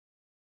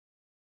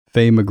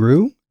Faye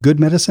McGrew,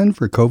 Good Medicine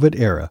for COVID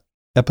Era,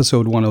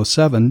 Episode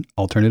 107,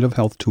 Alternative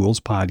Health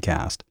Tools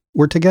Podcast,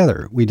 where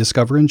together we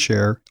discover and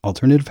share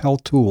alternative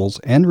health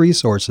tools and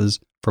resources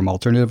from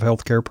alternative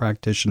healthcare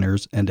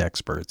practitioners and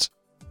experts.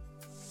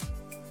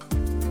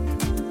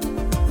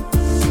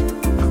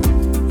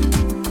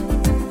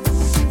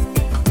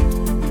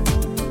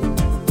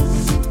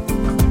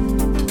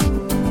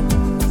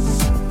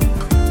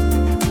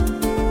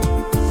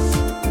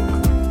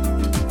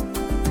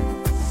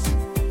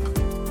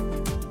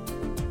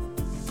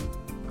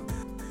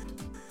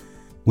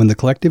 When the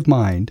collective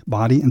mind,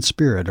 body, and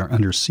spirit are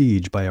under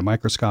siege by a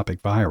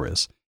microscopic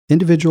virus,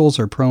 individuals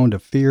are prone to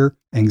fear,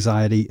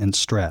 anxiety, and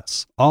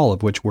stress, all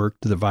of which work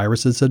to the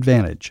virus's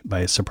advantage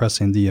by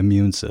suppressing the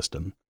immune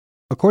system.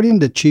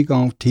 According to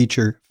Qigong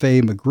teacher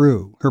Faye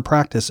McGrew, her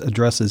practice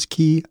addresses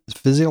key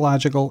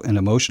physiological and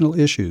emotional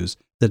issues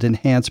that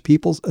enhance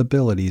people's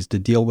abilities to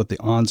deal with the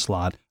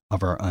onslaught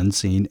of our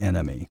unseen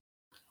enemy.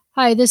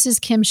 Hi, this is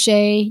Kim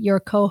Shea, your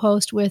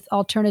co-host with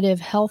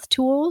Alternative Health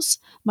Tools.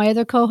 My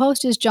other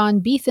co-host is John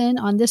Beethan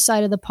on this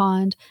side of the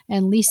pond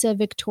and Lisa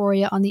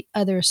Victoria on the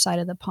other side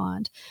of the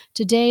pond.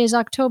 Today is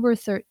October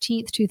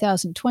 13th,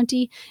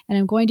 2020, and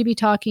I'm going to be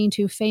talking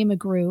to Faye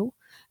McGrew,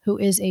 who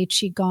is a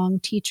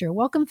Qigong teacher.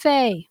 Welcome,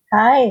 Faye.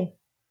 Hi.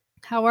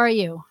 How are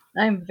you?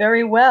 I'm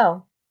very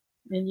well.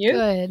 And you?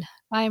 Good.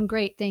 I am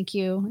great, thank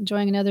you.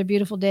 Enjoying another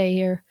beautiful day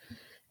here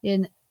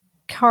in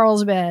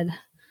Carlsbad.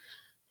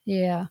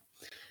 Yeah.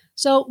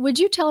 So would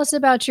you tell us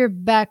about your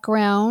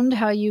background,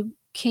 how you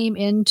came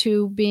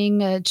into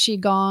being a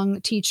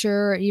Qigong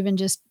teacher, or even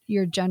just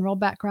your general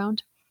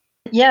background?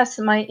 Yes,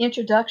 my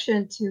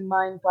introduction to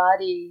mind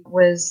body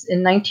was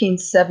in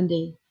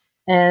 1970,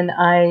 and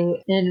I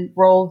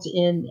enrolled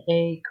in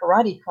a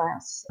karate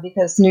class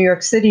because New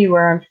York City,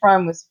 where I'm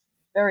from, was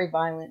very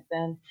violent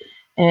then,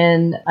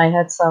 and I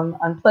had some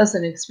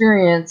unpleasant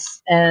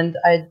experience, and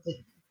I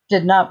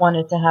did not want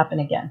it to happen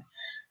again.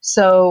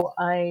 So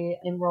I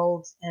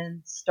enrolled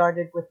and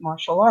started with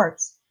martial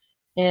arts.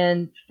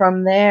 And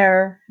from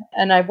there,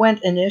 and I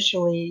went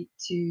initially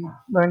to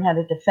learn how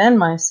to defend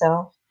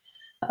myself.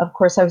 Of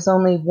course, I was the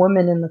only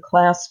woman in the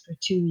class for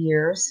 2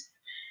 years.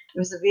 It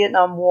was the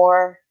Vietnam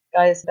War,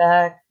 guys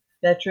back,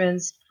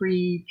 veterans,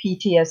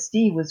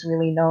 pre-PTSD was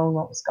really known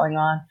what was going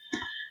on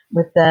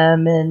with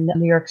them, and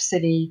New York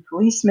City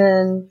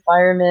policemen,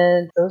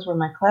 firemen, those were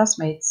my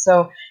classmates.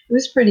 So it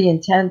was pretty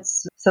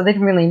intense. So they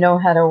didn't really know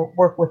how to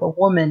work with a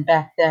woman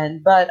back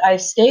then. But I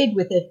stayed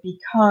with it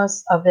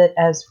because of it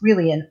as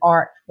really an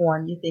art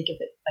form. You think of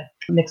it like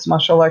mixed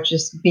martial arts,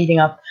 just beating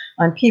up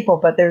on people,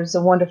 but there's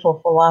a wonderful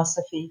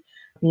philosophy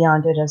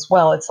beyond it as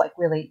well. It's like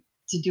really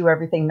to do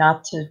everything,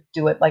 not to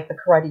do it like the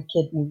Karate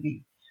Kid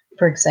movie,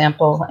 for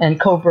example.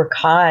 And Cobra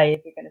Kai,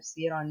 if you're going to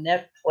see it on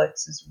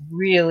Netflix, is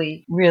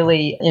really,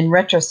 really, in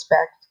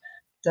retrospect,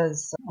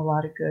 does a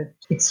lot of good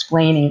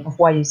explaining of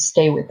why you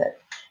stay with it.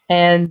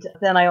 And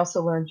then I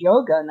also learned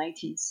yoga in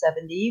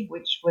 1970,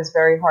 which was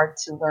very hard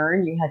to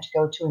learn. You had to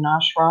go to an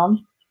ashram,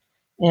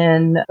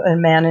 and a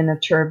man in a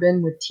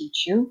turban would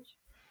teach you.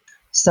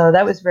 So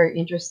that was very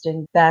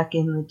interesting back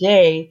in the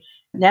day.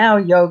 Now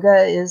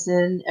yoga is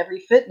in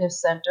every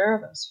fitness center,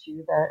 those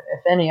few that,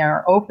 if any,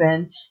 are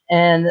open,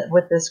 and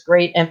with this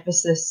great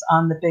emphasis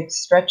on the big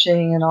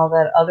stretching and all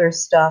that other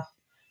stuff.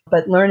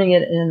 But learning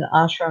it in an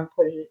ashram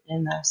put it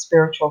in a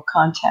spiritual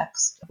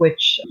context,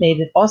 which made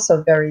it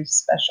also very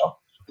special.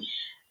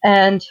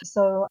 And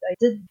so I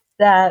did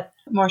that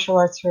martial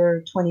arts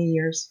for 20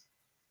 years.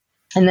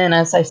 And then,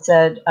 as I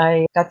said,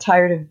 I got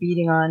tired of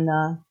beating on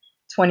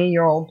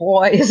 20-year-old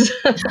boys.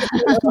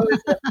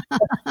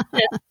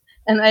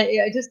 And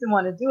I just didn't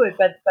want to do it.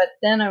 But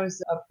then I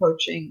was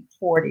approaching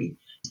 40.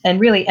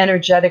 And really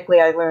energetically,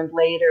 I learned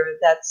later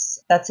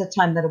that's a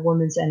time that a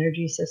woman's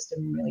energy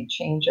system really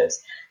changes.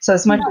 So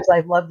as much as I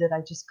loved it, I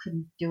just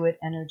couldn't do it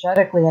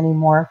energetically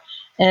anymore.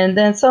 And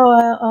then so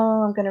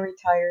I'm going to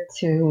retire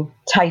to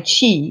Tai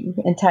Chi.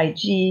 And Tai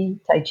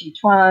Chi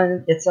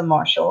Chuan, it's a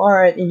martial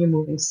art, and you're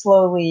moving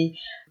slowly.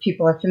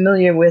 People are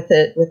familiar with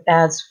it, with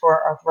ads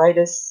for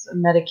arthritis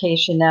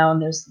medication now,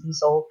 and there's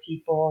these old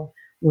people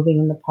moving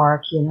in the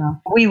park, you know.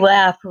 We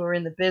laugh who are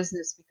in the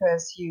business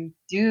because you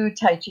do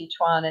Tai Chi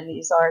Chuan and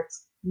these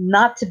arts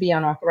not to be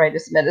on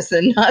arthritis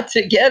medicine, not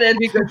to get it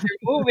because you're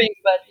moving,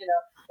 but, you know,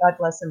 God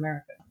bless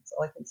America. That's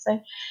all I can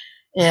say.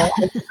 Yeah,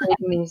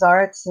 integrating these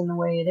arts in the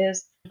way it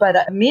is.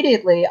 But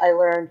immediately I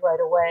learned right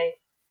away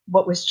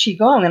what was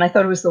Qigong, and I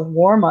thought it was the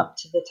warm-up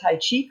to the Tai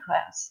Chi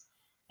class.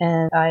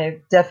 And I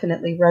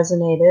definitely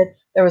resonated.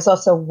 There was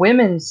also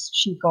women's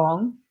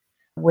Qigong,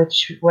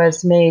 which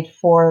was made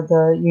for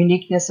the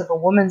uniqueness of a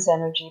woman's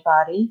energy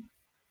body.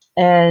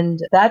 And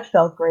that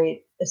felt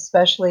great,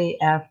 especially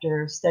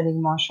after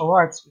studying martial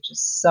arts, which is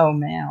so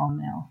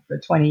male for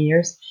 20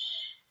 years.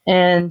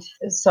 And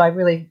so I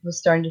really was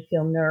starting to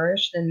feel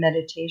nourished, and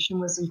meditation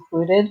was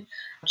included.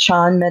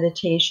 Chan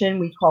meditation,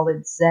 we call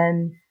it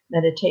Zen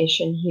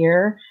meditation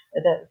here,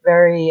 that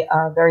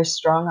very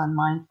strong on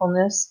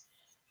mindfulness.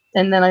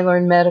 And then I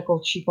learned medical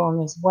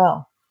Qigong as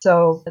well.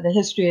 So the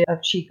history of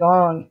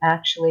Qigong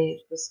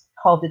actually was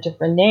called a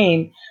different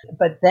name,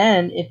 but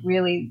then it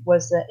really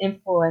was the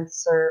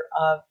influencer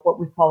of what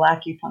we call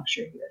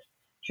acupuncture here,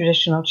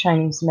 traditional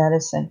Chinese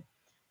medicine.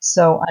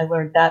 So I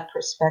learned that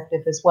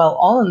perspective as well,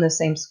 all in the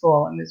same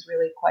school. It was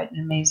really quite an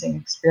amazing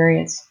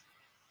experience.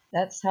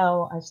 That's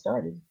how I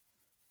started.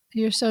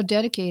 You're so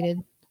dedicated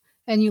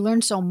and you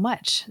learned so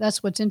much.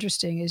 That's what's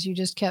interesting is you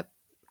just kept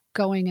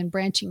going and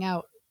branching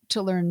out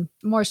to learn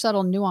more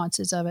subtle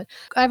nuances of it.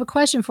 I have a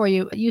question for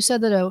you. You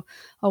said that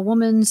a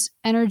woman's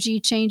energy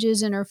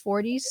changes in her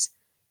 40s.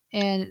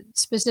 And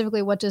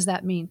specifically, what does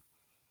that mean?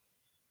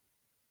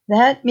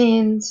 That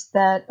means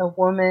that a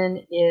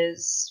woman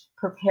is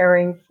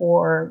preparing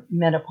for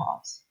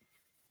menopause.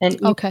 And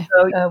even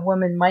though a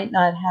woman might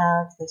not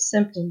have the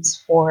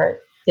symptoms for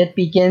it, it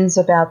begins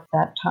about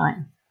that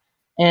time.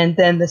 And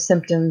then the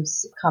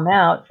symptoms come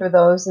out for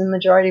those, and the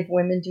majority of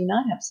women do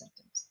not have symptoms.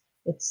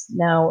 It's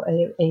now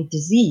a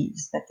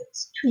disease that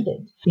gets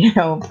treated,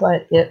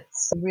 but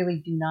it's really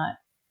do not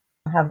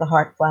have the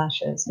heart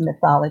flashes and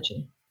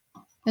mythology.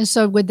 And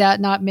so would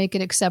that not make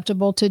it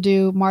acceptable to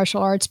do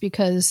martial arts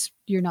because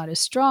you're not as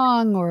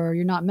strong or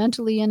you're not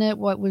mentally in it?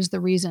 What was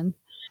the reason?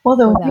 Well,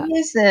 the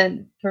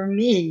reason for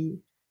me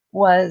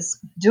was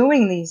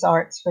doing these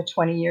arts for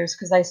 20 years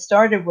because I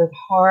started with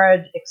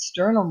hard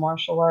external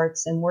martial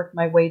arts and worked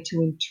my way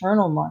to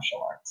internal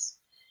martial arts.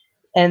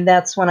 And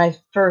that's when I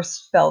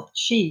first felt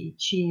qi.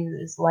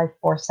 Qi is life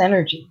force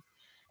energy.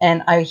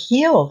 And I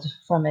healed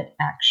from it,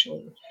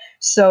 actually.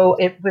 So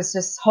it was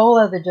this whole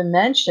other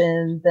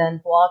dimension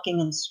than blocking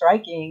and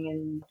striking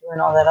and doing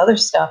all that other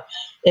stuff.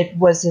 It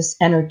was this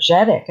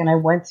energetic, and I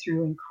went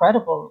through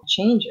incredible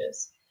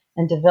changes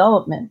and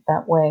development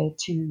that way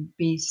to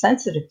be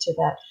sensitive to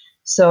that.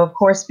 So, of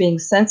course, being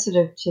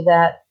sensitive to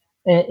that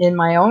in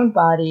my own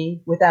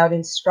body without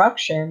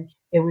instruction,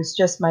 it was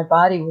just my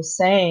body was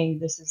saying,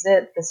 this is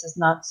it. This is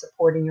not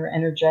supporting your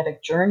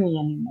energetic journey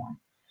anymore.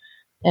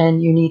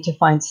 And you need to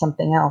find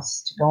something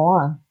else to go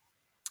on.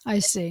 I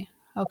see.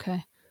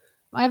 Okay.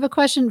 I have a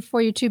question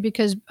for you, too,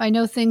 because I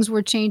know things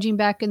were changing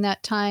back in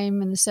that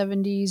time in the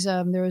 70s.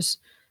 There was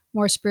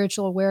more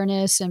spiritual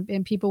awareness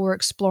and people were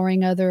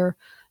exploring other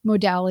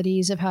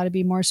modalities of how to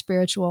be more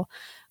spiritual.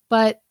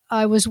 But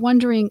I was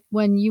wondering,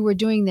 when you were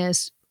doing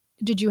this,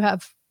 did you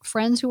have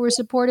friends who were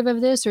supportive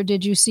of this, or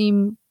did you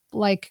seem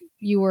like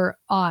you were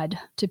odd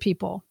to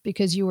people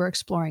because you were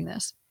exploring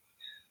this?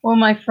 Well,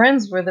 my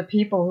friends were the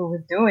people who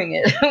were doing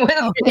it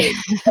with me.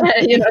 So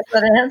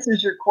that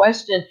answers your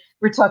question.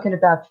 We're talking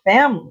about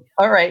family.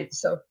 All right.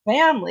 So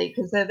family,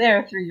 because they're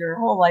there through your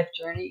whole life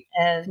journey.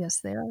 And yes,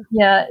 they are.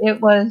 Yeah, it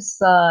was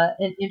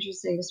an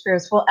interesting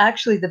experience. Well,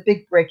 actually, the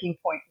big breaking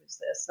point was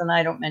this, and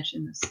I don't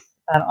mention this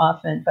that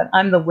often, but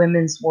I'm the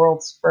women's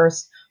world's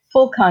first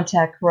full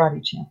contact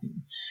karate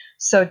champion.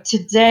 So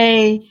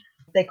today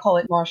they call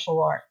it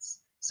martial arts.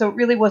 So it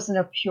really wasn't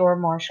a pure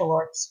martial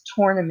arts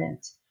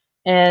tournament.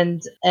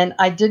 And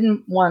I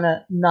didn't want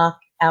to knock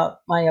out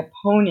my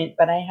opponent,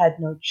 but I had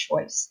no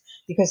choice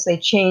because they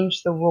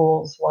changed the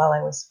rules while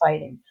I was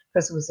fighting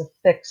because it was a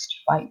fixed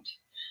fight.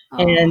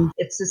 And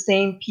it's the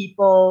same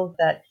people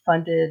that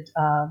funded,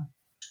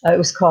 it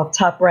was called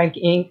Top Rank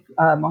Inc.,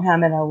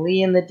 Muhammad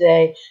Ali in the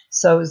day.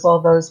 So it was all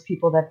those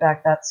people that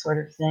backed that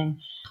sort of thing.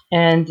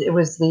 And it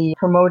was the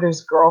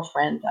promoter's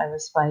girlfriend I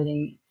was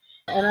fighting.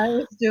 And I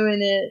was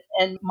doing it,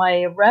 and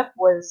my rep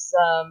was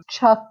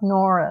Chuck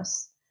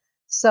Norris.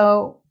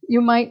 So you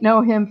might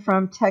know him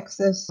from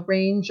Texas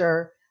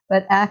Ranger,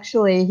 but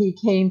actually he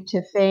came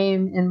to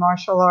fame in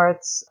martial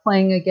arts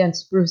playing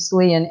against Bruce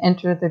Lee in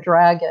Enter the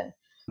Dragon.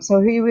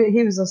 So he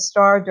was a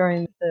star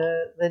during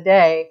the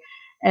day.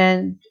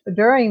 And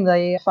during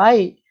the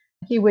fight,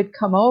 he would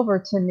come over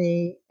to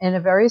me in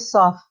a very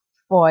soft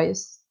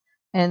voice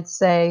and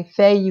say,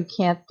 "Faye, you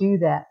can't do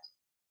that.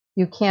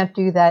 You can't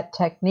do that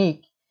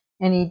technique."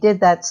 And he did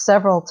that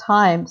several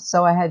times.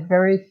 So I had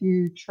very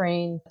few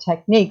trained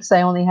techniques.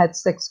 I only had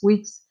 6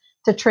 weeks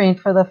to train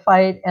for the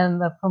fight,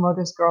 and the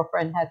promoter's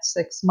girlfriend had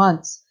 6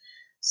 months.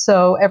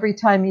 So every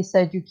time he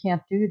said, "You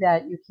can't do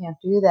that, you can't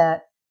do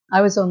that,"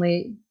 I was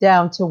only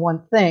down to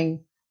one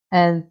thing,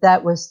 and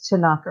that was to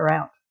knock her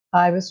out.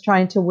 I was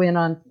trying to win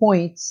on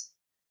points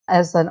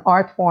as an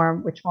art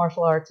form, which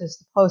martial arts is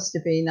supposed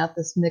to be, not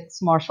this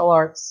mixed martial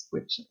arts,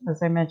 which,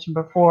 as I mentioned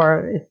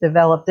before, it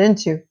developed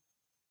into.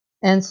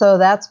 And so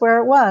that's where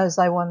it was.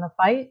 I won the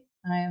fight.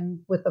 And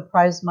with the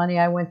prize money,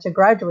 I went to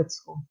graduate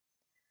school.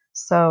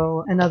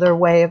 So another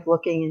way of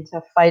looking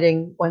into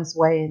fighting one's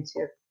way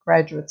into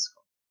graduate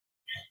school.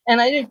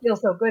 And I didn't feel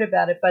so good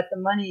about it, but the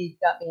money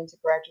got me into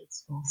graduate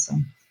school. So.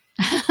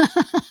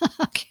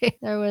 Okay.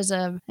 There was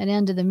an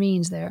end to the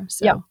means there.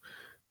 So,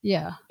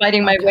 yeah.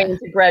 Fighting my way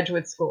into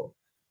graduate school.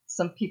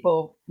 Some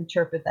people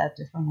interpret that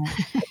differently.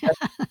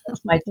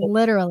 That's my take.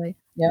 Literally.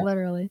 Yeah.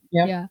 Literally.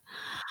 Yeah. Yeah.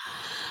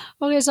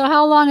 Okay, so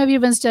how long have you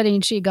been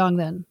studying Qigong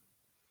then?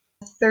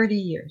 30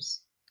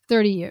 years.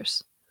 30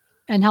 years.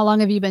 And how long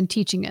have you been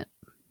teaching it?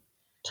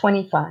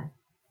 25.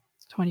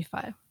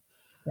 25.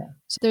 Yeah.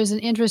 So there's an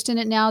interest in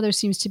it now. There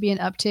seems to be an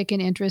uptick in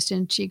interest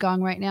in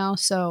Qigong right now.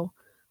 So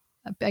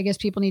I guess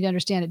people need to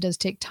understand it does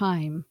take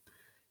time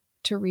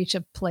to reach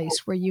a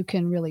place where you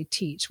can really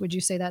teach. Would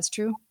you say that's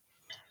true?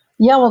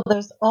 Yeah, well,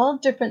 there's all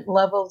different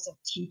levels of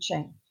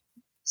teaching.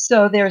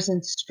 So there's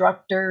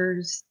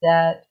instructors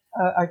that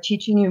are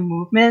teaching you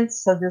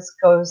movements. So this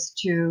goes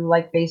to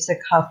like basic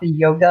hatha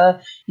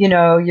yoga.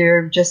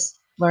 You're just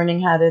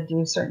learning how to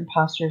do certain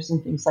postures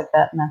and things like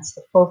that, and that's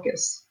the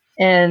focus.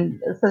 And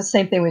it's the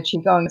same thing with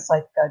qigong. It's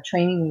like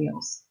training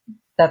wheels.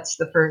 That's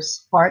the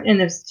first part. And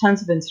there's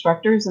tons of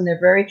instructors, and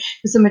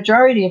because the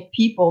majority of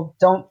people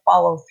don't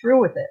follow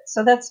through with it.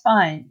 So that's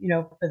fine,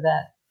 for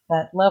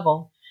that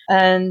level.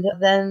 And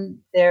then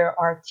there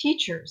are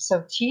teachers.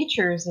 So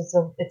teachers,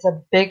 it's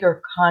a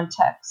bigger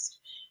context.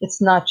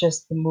 It's not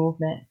just the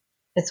movement.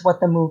 It's what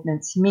the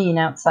movements mean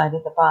outside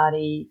of the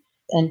body,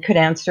 and could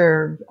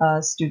answer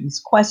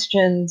students'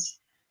 questions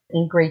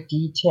in great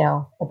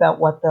detail about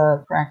what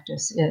the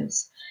practice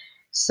is.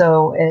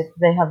 So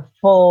they have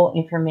full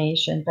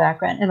information,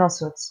 background, and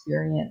also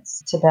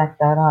experience to back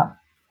that up.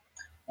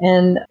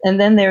 And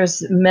then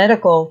there's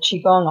medical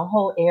qigong. A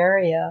whole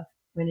area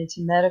went into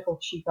medical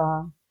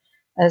qigong.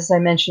 As I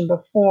mentioned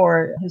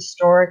before,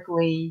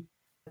 historically,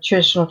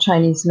 traditional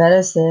Chinese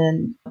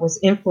medicine was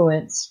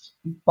influenced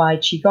by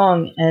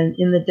Qigong, and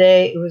in the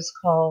day it was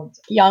called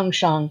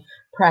Yangsheng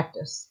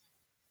practice.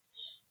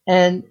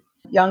 And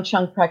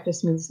Yangsheng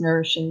practice means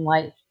nourishing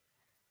life.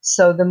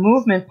 So the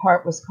movement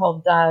part was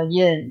called Da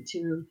Yin,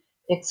 to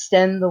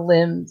extend the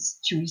limbs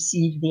to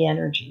receive the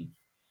energy.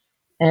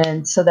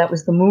 And so that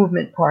was the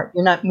movement part.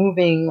 You're not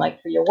moving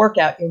like for your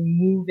workout, you're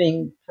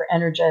moving for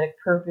energetic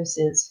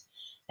purposes.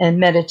 And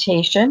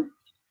meditation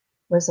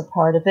was a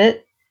part of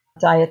it.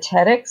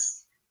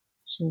 Dietetics,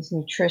 which means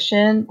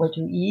nutrition, what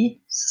you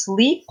eat,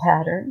 sleep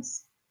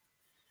patterns.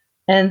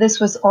 And this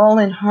was all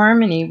in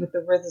harmony with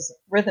the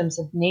rhythms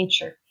of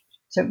nature.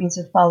 So it means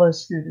it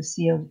follows through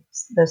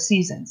the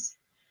seasons.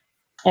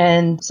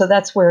 And so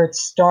that's where it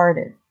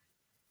started.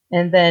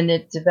 And then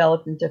it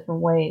developed in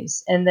different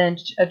ways. And then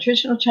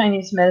traditional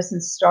Chinese medicine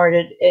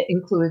it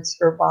includes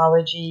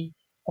herbology,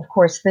 of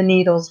course, the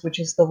needles, which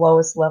is the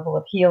lowest level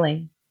of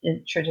healing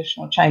in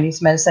traditional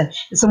Chinese medicine.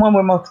 It's the one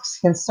we're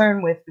most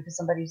concerned with, because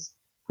somebody's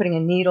putting a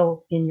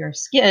needle in your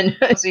skin.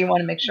 So you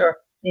want to make sure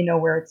they know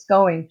where it's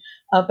going.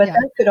 But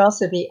that could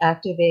also be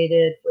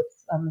activated with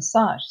a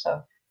massage.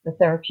 So the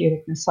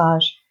therapeutic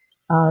massage,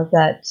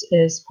 that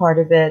is part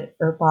of it,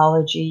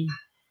 herbology.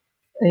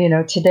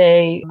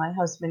 Today, my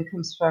husband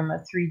comes from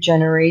a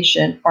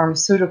 3-generation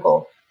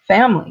pharmaceutical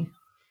family.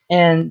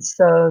 And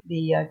so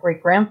the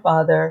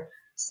great-grandfather,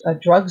 a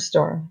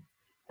drugstore,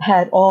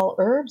 had all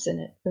herbs in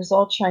it. It was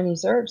all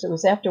Chinese herbs. It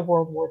was after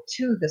World War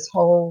II, this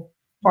whole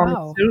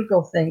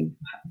pharmaceutical thing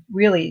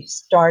really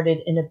started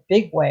in a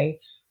big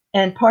way.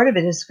 And part of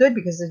it is good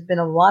because there's been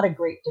a lot of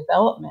great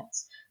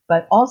developments.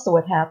 But also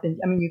what happened,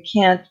 you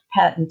can't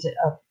patent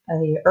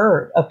a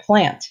herb, a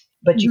plant.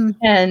 But you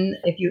can,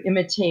 if you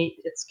imitate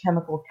its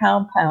chemical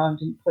compound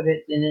and put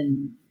it in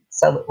and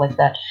sell it like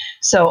that.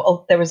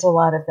 So there was a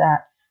lot of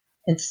that,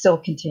 and still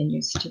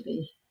continues to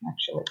be,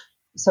 actually.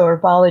 So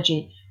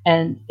herbology,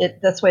 and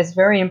that's why it's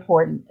very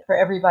important for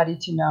everybody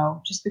to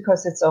know. Just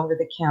because it's over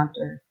the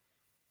counter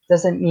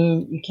doesn't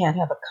mean you can't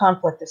have a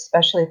conflict,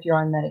 especially if you're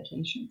on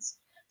medications.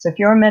 So if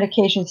you're on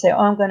medication, say,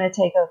 I'm going to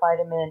take a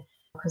vitamin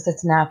because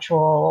it's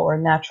natural, or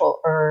natural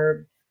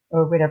herb,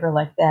 or whatever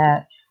like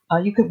that.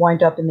 You could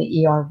wind up in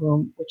the ER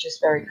room, which is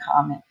very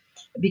common,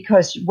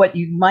 because what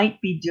you might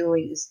be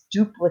doing is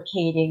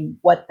duplicating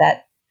what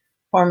that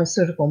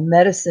pharmaceutical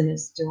medicine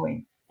is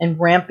doing and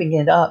ramping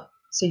it up.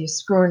 So you're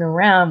screwing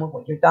around with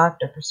what your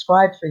doctor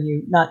prescribed for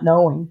you, not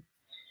knowing,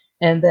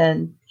 and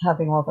then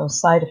having all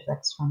those side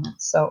effects from it.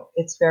 So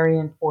it's very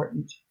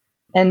important.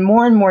 And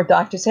more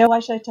doctors say, why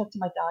should I talk to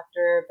my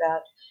doctor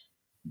about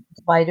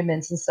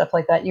vitamins and stuff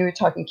like that? You were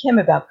talking, Kim,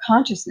 about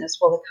consciousness.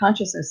 Well, the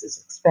consciousness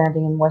is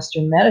expanding in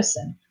Western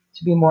medicine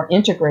to be more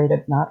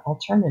integrative, not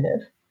alternative.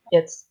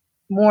 It's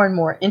more and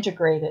more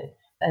integrated.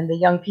 And the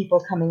young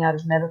people coming out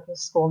of medical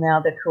school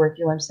now, the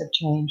curriculums have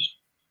changed.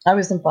 I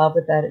was involved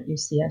with that at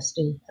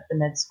UCSD, at the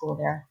med school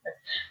there. I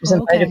was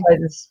invited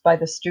by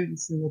the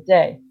students in the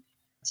day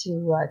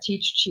to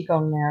teach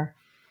Qigong there.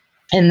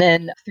 And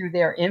then through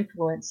their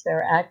influence,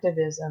 their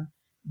activism,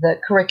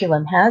 the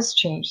curriculum has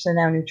changed. So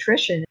now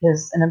nutrition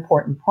is an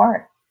important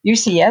part.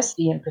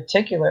 UCSD in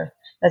particular,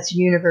 that's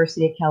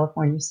University of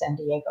California, San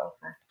Diego,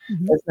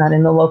 it's not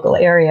in the local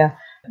area,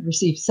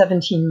 received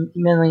 $17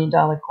 million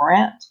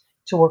grant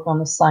to work on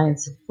the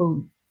science of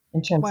food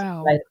in terms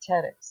of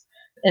dietetics.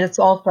 And it's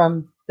all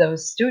from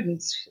those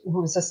students,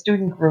 who was a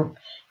student group.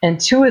 And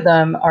 2 of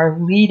them are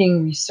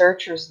leading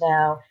researchers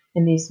now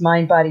in these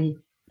mind-body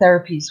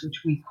therapies,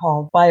 which we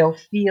call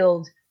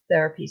biofield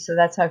therapy. So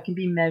that's how it can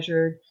be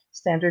measured,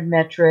 standard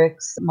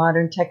metrics,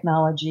 modern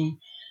technology.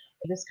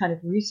 This kind of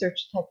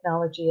research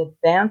technology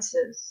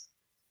advances,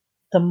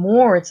 the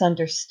more it's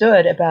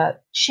understood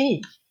about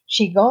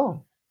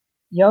Qigong,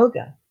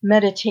 yoga,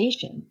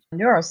 meditation.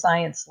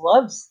 Neuroscience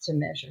loves to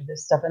measure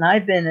this stuff. And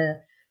I've been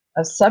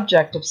a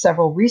subject of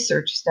several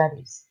research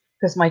studies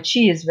because my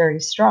Qi is very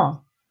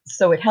strong.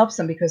 So it helps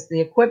them because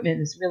the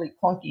equipment is really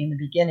clunky in the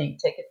beginning.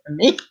 Take it from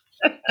me.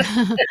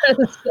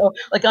 So,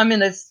 like, I'm in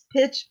this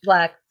pitch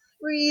black,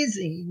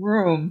 freezing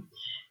room,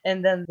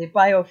 and then the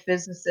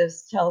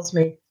biophysicist tells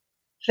me,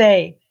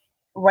 Faye,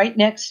 right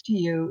next to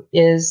you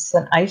is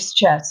an ice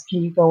chest.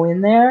 Can you go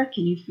in there?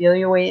 Can you feel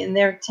your way in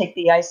there? Take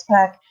the ice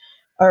pack.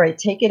 All right,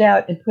 take it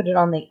out and put it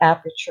on the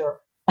aperture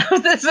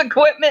of this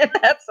equipment.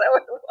 That's how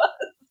it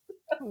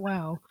was.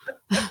 Wow.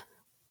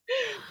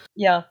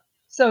 Yeah.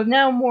 So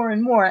now more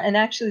and more, and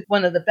actually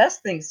one of the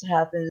best things to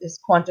happen is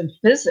quantum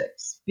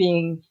physics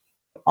being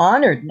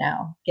honored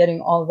now, getting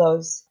all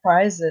those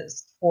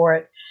prizes for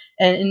it.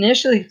 And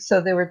initially,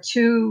 so there were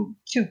two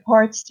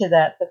parts to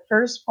that. The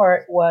first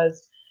part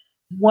was,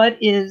 what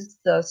is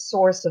the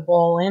source of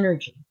all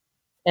energy?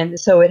 And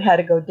so it had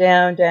to go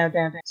down, down,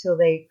 down, down until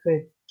they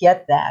could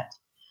get that.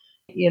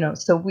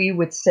 So we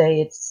would say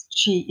it's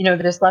chi.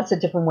 There's lots of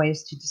different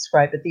ways to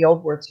describe it. The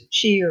old words are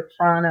chi or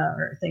prana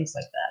or things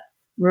like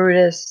that.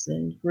 Rudis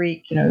and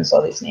Greek, there's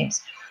all these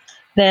names.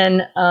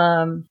 Then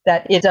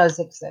that it does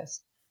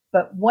exist.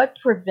 But what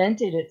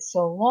prevented it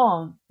so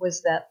long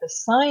was that the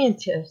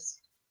scientists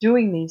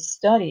doing these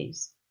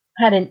studies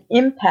had an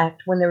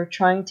impact when they were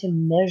trying to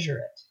measure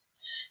it.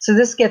 So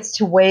this gets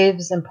to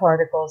waves and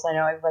particles. I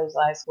know everybody's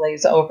eyes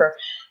glaze over.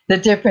 The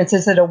difference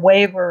is it a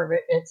wave or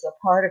it's a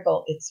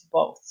particle? It's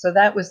both. So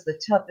that was the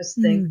toughest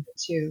thing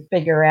to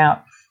figure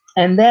out.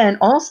 And then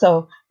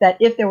also that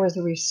if there was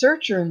a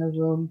researcher in the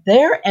room,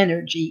 their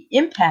energy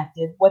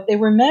impacted what they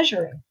were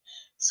measuring.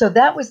 So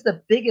that was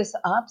the biggest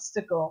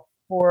obstacle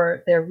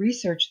for their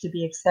research to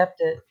be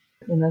accepted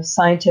in the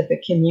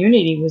scientific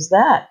community, was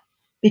that.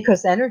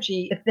 Because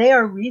energy, if they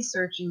are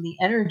researching the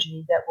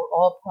energy that we're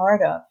all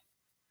part of,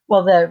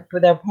 well,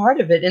 they're part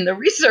of it in the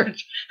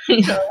research,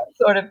 that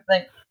sort of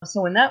thing.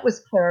 So when that was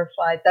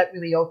clarified, that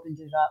really opened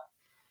it up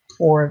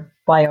for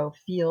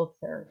biofield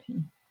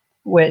therapy,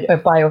 with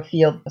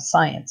biofield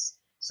science.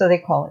 So they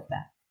call it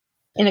that.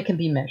 And it can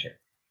be measured.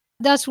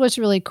 That's what's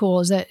really cool,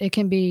 is that it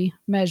can be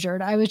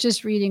measured. I was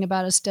just reading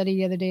about a study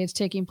the other day. It's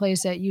taking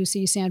place at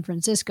UC San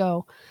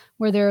Francisco,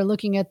 where they're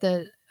looking at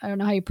I don't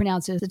know how you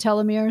pronounce it, the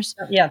telomeres.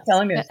 Yeah,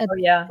 telomeres.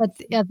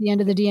 At the end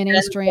of the DNA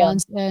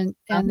strands, and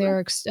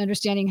they're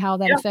understanding how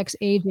that affects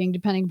aging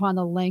depending upon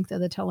the length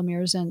of the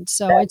telomeres. And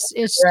so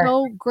it's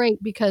so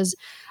great, because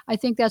I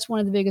think that's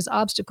one of the biggest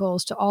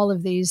obstacles to all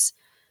of these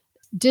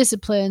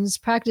disciplines,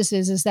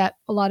 practices, is that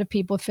a lot of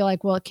people feel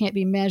like, well, it can't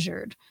be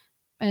measured.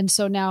 And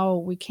so now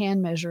we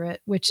can measure it,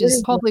 which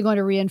is hopefully going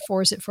to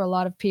reinforce it for a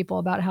lot of people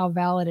about how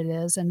valid it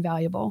is and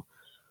valuable.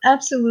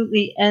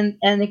 Absolutely. And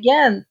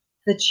again,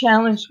 the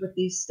challenge with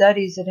these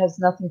studies, it has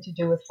nothing to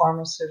do with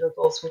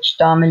pharmaceuticals, which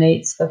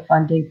dominates the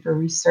funding for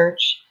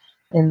research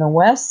in the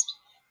West.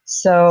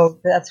 So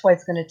that's why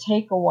it's going to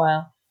take a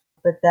while.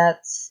 But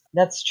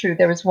that's true.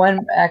 There was one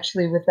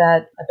actually with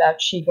that about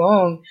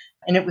Qigong,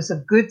 and it was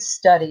a good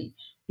study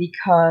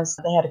because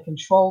they had a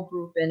control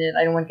group in it.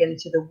 I don't want to get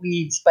into the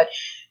weeds, but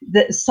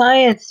the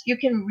science, you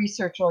can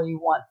research all you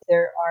want.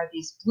 There are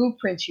these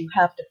blueprints you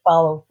have to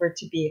follow for it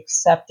to be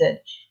accepted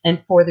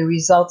and for the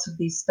results of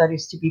these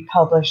studies to be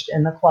published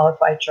in the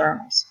qualified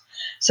journals.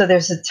 So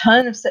there's a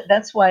ton of,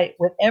 that's why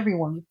with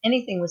everyone, with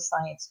anything with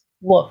science,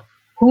 look,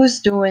 who's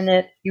doing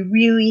it? You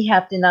really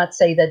have to not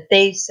say that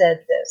they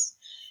said this.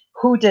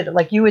 Who did it?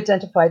 Like you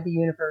identified the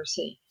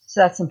university.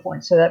 So that's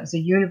important. So that was a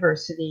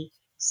university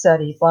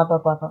study, blah, blah,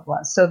 blah, blah,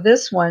 blah. So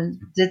this one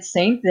did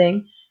same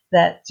thing,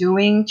 that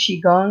doing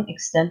Qigong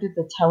extended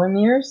the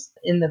telomeres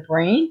in the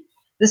brain.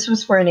 This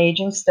was for an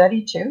aging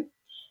study too.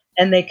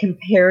 And they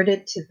compared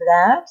it to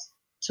that,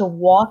 to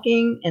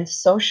walking and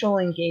social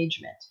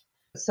engagement.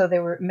 So they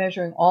were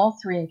measuring all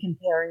three and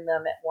comparing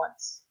them at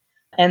once.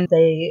 And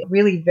they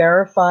really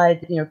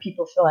verified,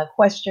 people fill out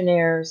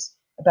questionnaires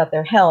about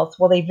their health.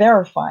 Well, they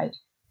verified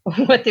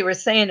what they were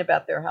saying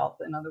about their health,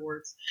 in other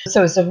words.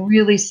 So it's a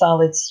really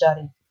solid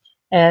study.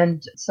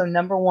 And so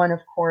number one,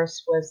 of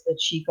course, was the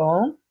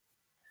Qigong.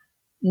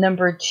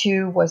 Number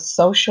two was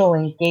social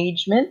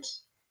engagement.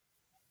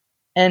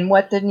 And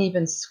what didn't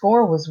even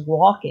score was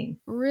walking.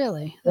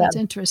 Really? That's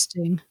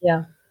interesting.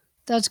 Yeah.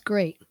 That's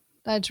great.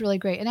 That's really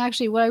great. And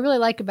actually, what I really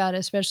like about it,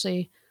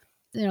 especially,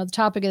 the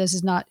topic of this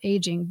is not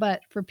aging,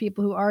 but for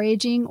people who are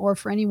aging, or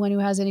for anyone who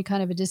has any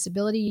kind of a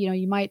disability,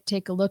 you might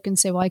take a look and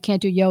say, well, I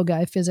can't do yoga.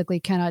 I physically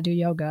cannot do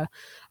yoga,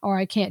 or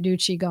I can't do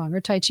Qigong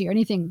or Tai Chi or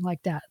anything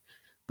like that.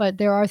 But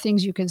there are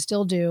things you can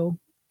still do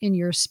in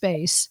your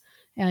space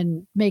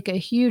and make a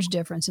huge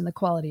difference in the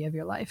quality of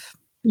your life.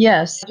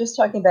 Yes. Just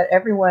talking about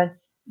everyone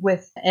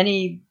with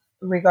any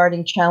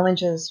regarding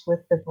challenges with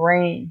the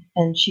brain,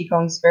 and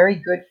Qigong is very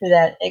good for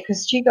that,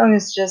 because Qigong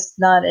is just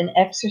not an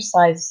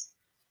exercise.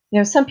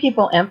 Some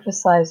people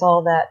emphasize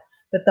all that,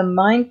 but the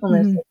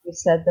mindfulness, like you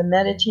said, the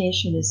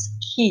meditation is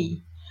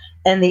key.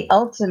 And the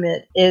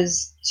ultimate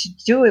is to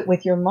do it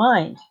with your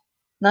mind,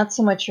 not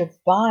so much your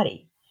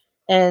body.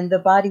 And the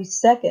body's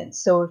second.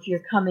 So if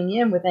you're coming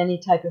in with any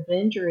type of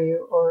injury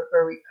or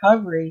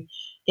recovery,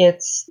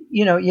 it's,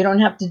 you don't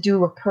have to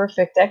do a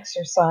perfect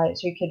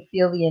exercise. You can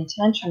feel the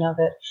intention of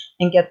it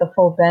and get the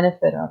full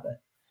benefit of it.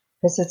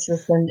 because it's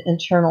this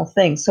internal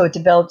thing. So it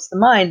develops the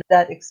mind.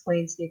 That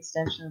explains the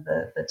extension of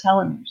the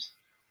telomeres.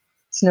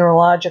 It's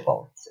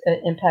neurological. It's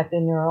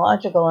impacting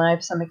neurological. And I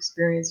have some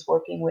experience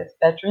working with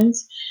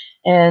veterans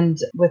and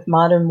with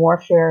modern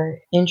warfare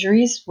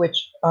injuries,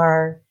 which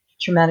are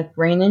traumatic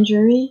brain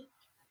injury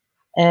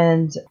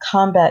and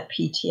combat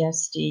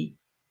PTSD.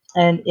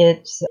 And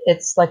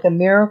it's like a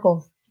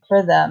miracle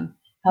for them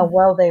how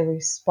well they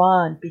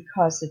respond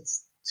because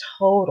it's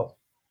total.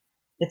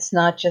 It's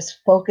not just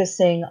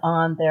focusing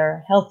on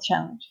their health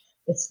challenge.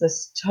 It's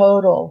this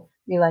total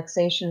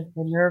relaxation of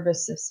the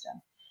nervous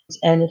system.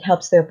 And it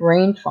helps their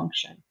brain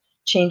function,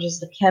 changes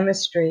the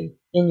chemistry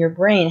in your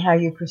brain, how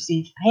you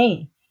perceive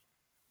pain.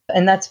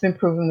 And that's been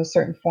proven with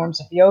certain forms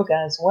of yoga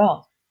as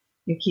well.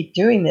 You keep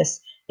doing this,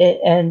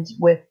 and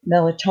with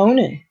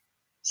melatonin,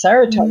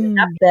 serotonin,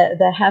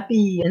 the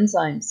happy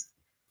enzymes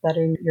that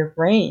are in your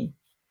brain,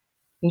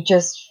 you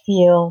just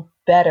feel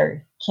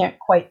better. Can't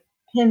quite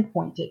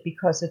pinpoint it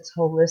because it's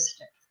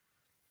holistic.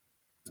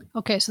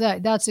 Okay, so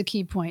that's a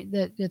key point,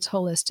 that it's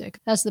holistic.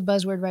 That's the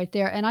buzzword right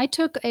there. And I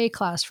took a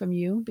class from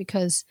you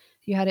because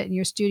you had it in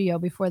your studio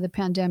before the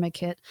pandemic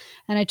hit.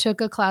 And I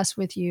took a class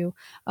with you,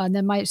 and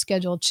then my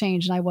schedule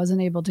changed and I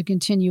wasn't able to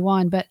continue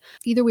on. But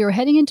either we were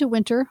heading into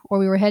winter or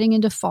we were heading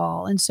into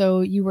fall. And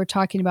so you were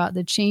talking about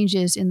the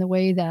changes in the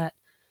way that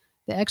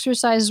the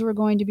exercises were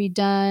going to be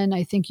done.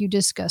 I think you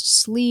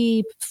discussed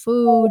sleep,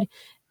 food.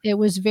 It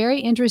was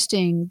very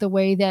interesting the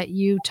way that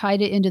you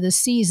tied it into the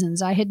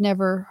seasons. I had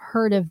never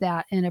heard of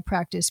that in a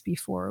practice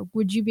before.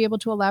 Would you be able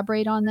to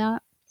elaborate on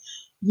that?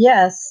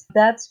 Yes,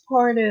 that's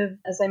part of,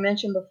 as I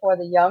mentioned before,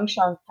 the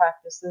Yangshan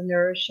practice, the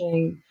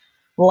nourishing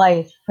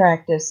life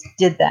practice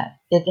did that.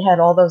 It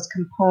had all those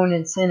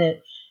components in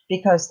it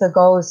because the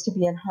goal is to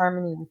be in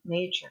harmony with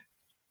nature.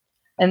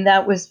 And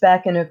that was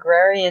back in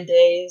agrarian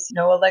days,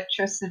 no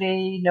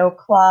electricity, no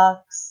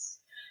clocks.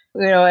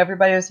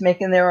 Everybody was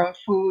making their own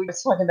food. I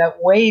was talking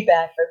about way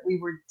back, but we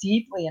were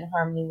deeply in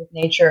harmony with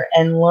nature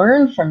and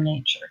learn from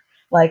nature.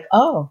 Like,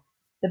 oh,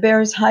 the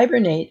bears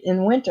hibernate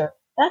in winter.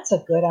 That's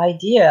a good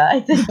idea. I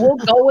think we'll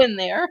go in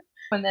there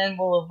and then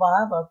we'll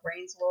evolve. Our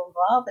brains will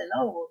evolve and,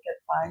 we'll get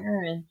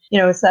fire. And,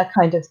 it's that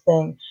kind of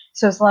thing.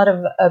 So it's a lot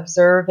of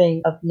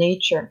observing of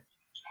nature,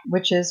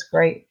 which is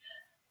great.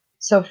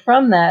 So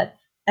from that,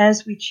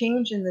 as we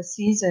change in the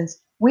seasons,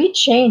 we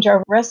change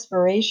our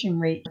respiration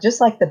rate,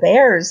 just like the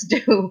bears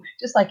do,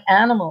 just like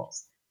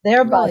animals.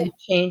 Their body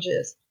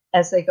changes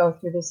as they go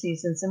through the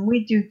seasons, and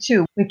we do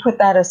too. We put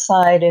that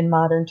aside in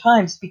modern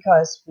times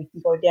because we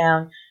can go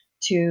down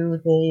to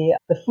the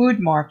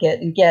food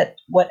market and get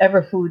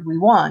whatever food we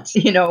want.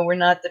 We're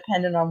not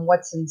dependent on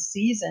what's in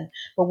season.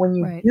 But when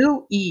you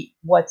do eat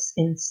what's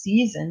in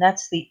season,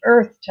 that's the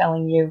earth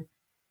telling you,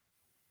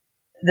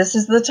 this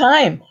is the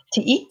time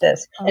to eat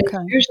this. Okay.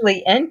 And it's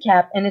usually end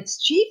cap, and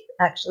it's cheap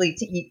actually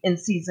to eat in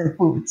season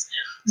foods.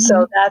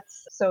 Mm-hmm.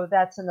 So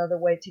that's another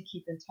way to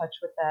keep in touch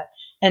with that.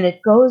 And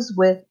it goes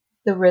with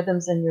the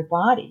rhythms in your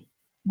body.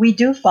 We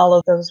do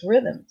follow those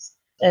rhythms.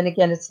 And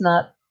again, it's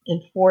not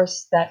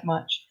enforced that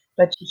much,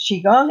 but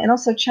Qigong and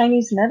also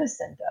Chinese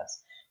medicine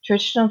does.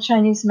 Traditional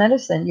Chinese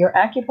medicine, your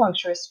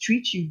acupuncturist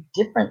treats you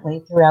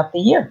differently throughout the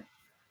year.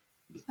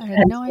 I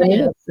had no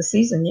idea. It's the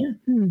season,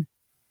 yeah.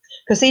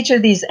 Because each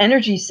of these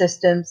energy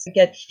systems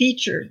get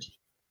featured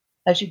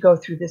as you go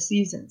through the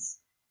seasons.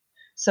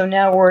 So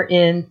now we're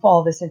in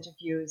fall. This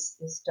interview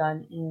is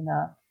done in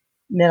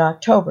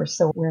mid-October.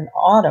 So we're in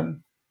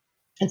autumn.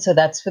 And so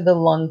that's for the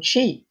lung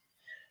qi.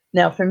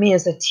 Now, for me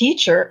as a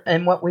teacher,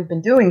 and what we've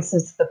been doing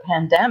since the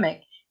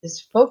pandemic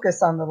is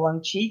focus on the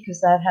lung qi,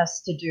 because that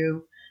has to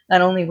do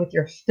not only with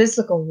your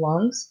physical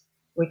lungs,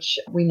 which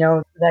we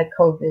know that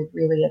COVID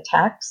really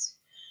attacks,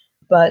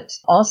 but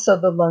also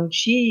the lung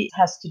qi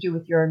has to do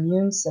with your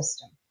immune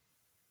system.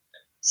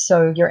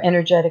 So your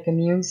energetic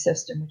immune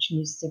system, which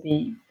needs to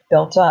be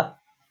built up.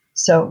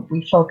 So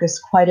we focus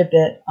quite a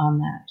bit on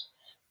that.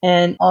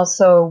 And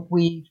also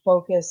we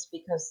focus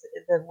because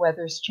the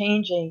weather's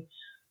changing.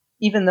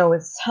 Even though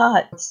it's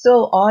hot,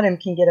 still autumn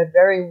can get a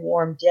very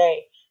warm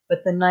day,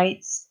 but the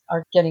nights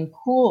are getting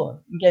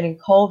cooler, getting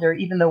colder,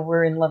 even though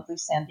we're in lovely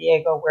San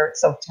Diego where it's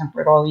so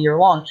temperate all year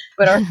long.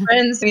 But our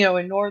friends,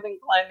 in northern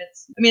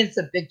climates, it's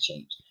a big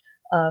change.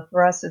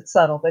 For us, it's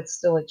subtle, but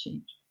still a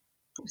change.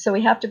 So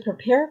we have to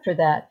prepare for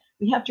that.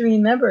 We have to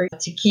remember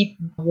to keep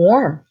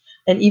warm.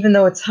 And even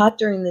though it's hot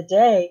during the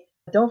day,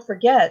 don't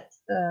forget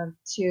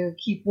to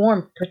keep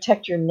warm,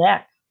 protect your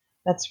neck.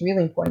 That's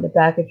really important, the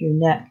back of your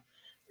neck.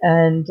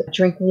 And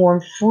drink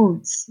warm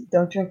foods.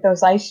 Don't drink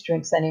those ice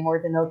drinks anymore,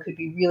 even though it could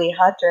be really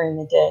hot during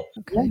the day.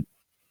 Okay.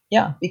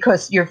 Yeah,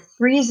 because you're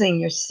freezing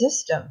your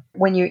system.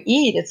 When you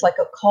eat, it's like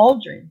a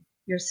cauldron.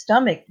 Your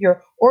stomach,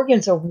 your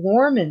organs are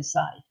warm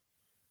inside.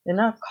 They're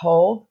not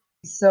cold.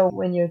 So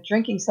when you're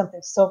drinking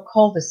something so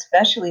cold,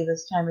 especially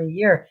this time of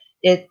year,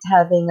 it's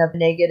having a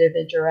negative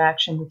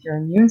interaction with your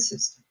immune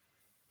system.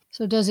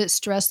 So does it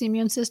stress the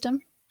immune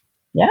system?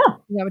 Yeah.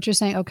 Is that what you're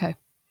saying? Okay.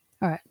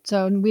 All right.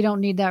 So we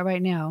don't need that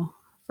right now,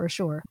 for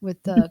sure,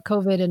 with the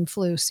COVID and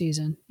flu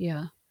season.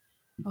 Yeah.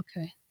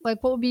 Okay.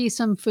 Like what would be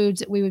some foods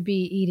that we would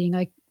be eating?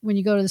 Like when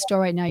you go to the store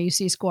right now, you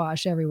see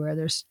squash everywhere.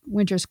 There's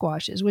winter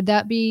squashes. Would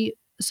that be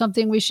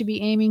something we should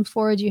be aiming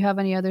for? Do you have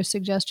any other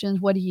suggestions?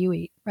 What do you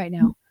eat right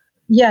now?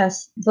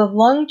 Yes, the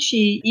lung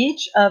qi,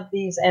 each of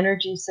these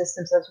energy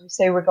systems, as we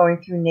say, we're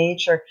going through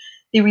nature,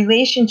 the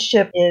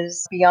relationship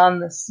is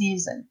beyond the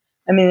season.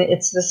 I mean,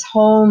 it's this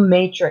whole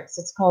matrix.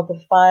 It's called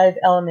the five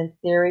element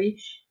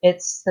theory.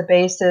 It's the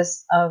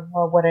basis of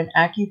what an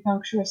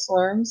acupuncturist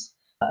learns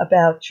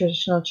about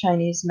traditional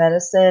Chinese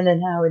medicine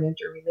and how it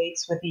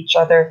interrelates with each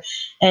other.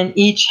 And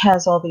each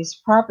has all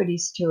these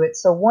properties to it.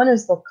 So one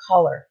is the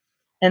color,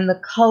 and the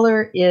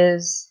color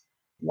is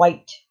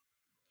white.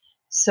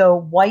 So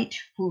white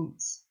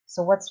foods.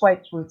 So what's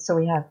white foods? So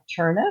we have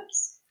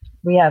turnips,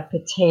 we have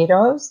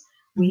potatoes,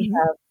 we Mhm.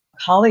 have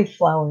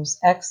cauliflowers,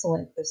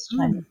 excellent this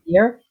time Mm. of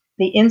year.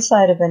 The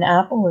inside of an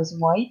apple is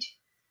white.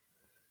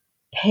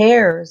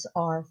 Pears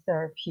are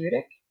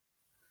therapeutic.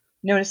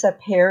 Notice that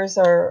pears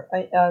are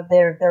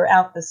they're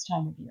out this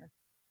time of year.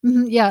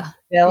 Mhm. Yeah.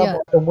 Yeah.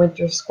 Available, the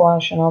winter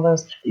squash and all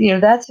those.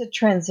 That's a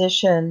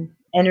transition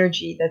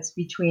energy that's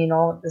between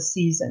all of the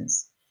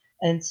seasons.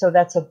 And so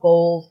that's a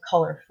gold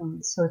color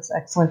food. So it's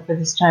excellent for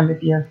this time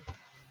of year.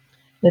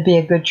 It'd be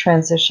a good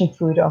transition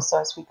food also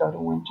as we go to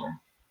winter.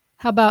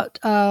 How about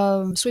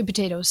sweet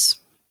potatoes?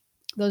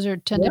 Those are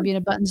tend to Yep, be in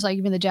abundance, like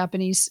even the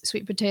Japanese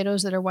sweet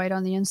potatoes that are white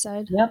on the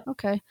inside. yep,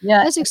 Okay.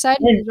 yeah. That's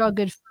exciting. And, These are all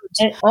good foods.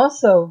 and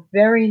also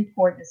very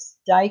important is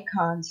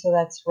daikon. So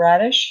that's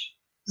radish.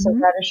 So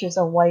Mhm. radishes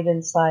are white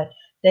inside.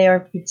 They are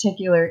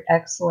particularly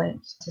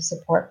excellent to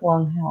support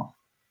lung health.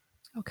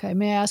 Okay.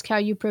 May I ask how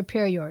you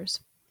prepare yours?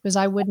 Because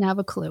I wouldn't have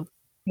a clue.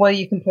 Well,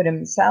 you can put them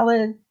in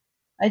salad.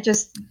 I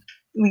just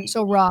we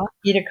So raw.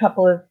 eat a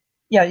couple of,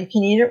 yeah, you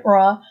can eat it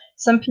raw.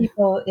 Some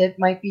people, it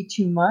might be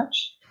too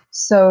much.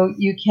 So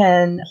you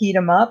can heat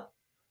them up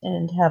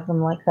and have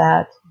them like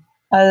that.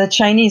 The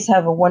Chinese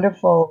have a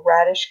wonderful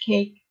radish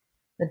cake.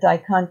 The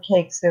daikon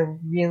cakes, they're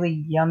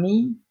really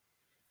yummy.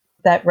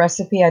 That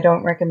recipe I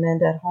don't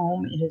recommend at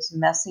home. It is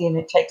messy and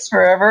it takes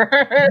forever.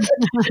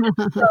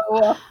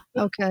 so,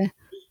 Okay.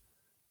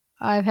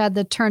 I've had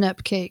the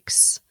turnip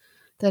cakes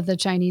that the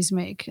Chinese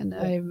make, and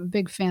yeah, I'm a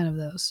big fan of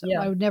those. So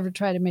yeah, I would never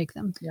try to make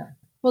them. yeah.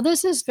 Well,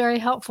 this is very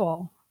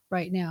helpful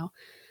right now.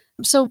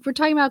 So we're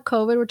talking about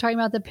COVID, we're talking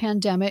about the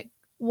pandemic.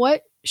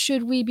 What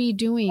should we be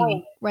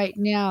doing right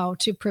now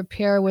to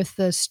prepare with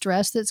the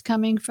stress that's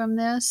coming from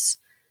this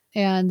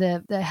and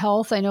the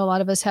health? I know a lot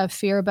of us have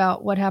fear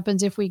about what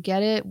happens if we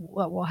get it,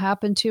 what will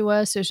happen to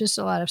us. There's just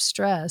a lot of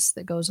stress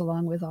that goes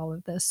along with all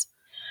of this.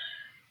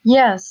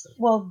 Yes,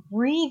 well,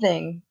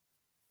 breathing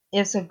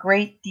is a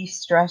great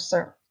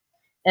de-stressor.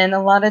 And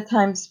a lot of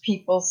times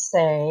people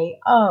say,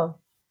 oh,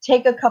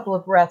 take a couple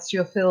of breaths,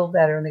 you'll feel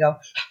better. And they go,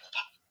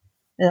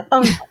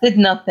 oh, did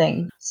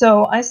nothing.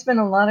 So I spent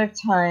a lot of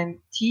time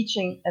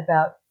teaching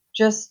about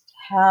just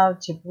how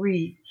to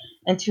breathe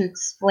and to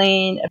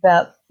explain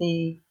about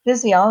the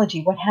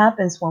physiology, what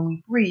happens when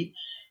we breathe.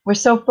 We're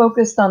so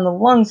focused on the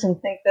lungs and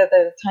think that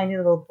they're the tiny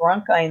little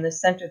bronchi in the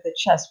center of the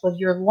chest. Well,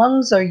 your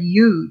lungs are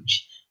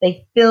huge.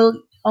 They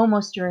fill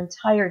almost your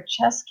entire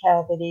chest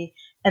cavity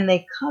and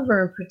they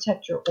cover and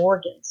protect your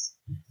organs.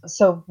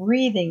 So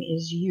breathing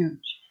is huge.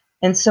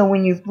 And so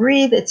when you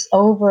breathe, it's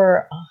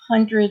over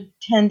 100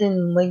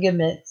 tendon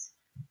ligaments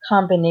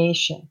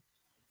combination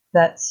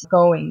that's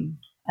going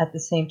at the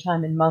same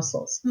time in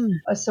muscles.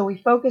 Hmm. So we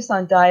focus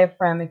on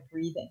diaphragmatic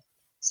breathing.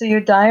 So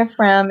your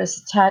diaphragm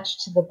is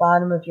attached to the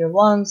bottom of your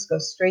lungs,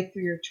 goes straight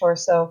through your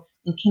torso,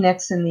 and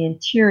connects in the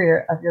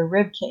interior of your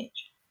rib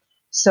cage.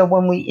 So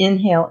when we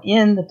inhale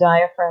in, the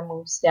diaphragm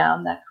moves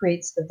down. That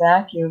creates the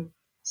vacuum.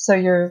 So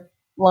your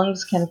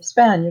lungs can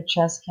expand, your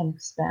chest can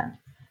expand.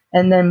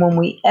 And then when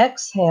we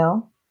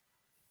exhale,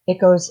 it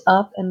goes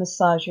up and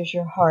massages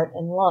your heart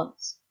and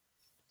lungs.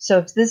 So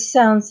if this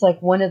sounds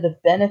like one of the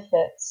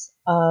benefits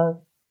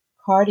of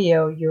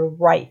cardio, you're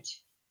right.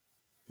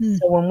 Hmm.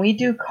 So when we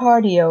do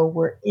cardio,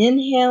 we're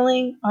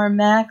inhaling our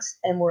max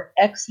and we're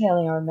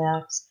exhaling our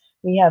max.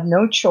 We have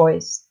no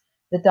choice.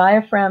 The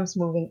diaphragm's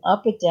moving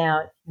up and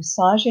down,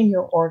 massaging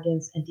your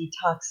organs and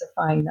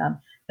detoxifying them,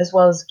 as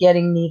well as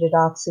getting needed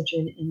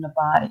oxygen in the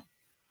body.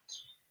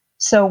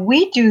 So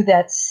we do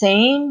that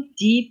same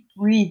deep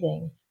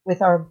breathing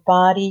with our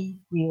body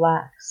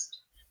relaxed.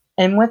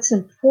 And what's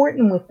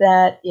important with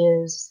that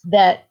is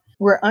that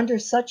we're under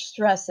such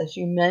stress, as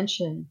you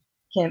mentioned,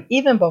 Kim,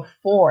 even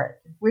before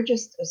it. We're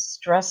just a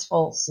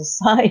stressful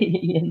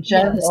society in Yes,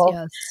 general.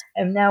 yes.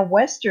 And now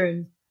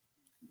Western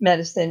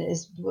medicine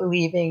is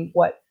believing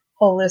what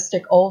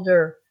holistic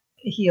older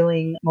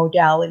healing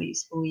modalities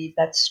believe,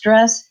 that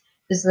stress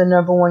is the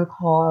number one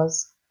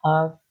cause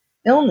of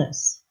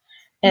illness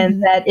and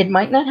Mhm. that it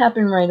might not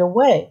happen right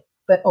away,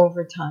 but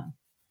over time.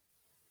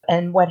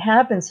 And what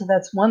happens, so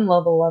that's one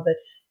level of it,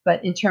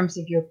 but in terms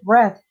of your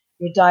breath,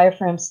 your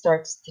diaphragm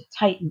starts to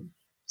tighten.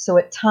 So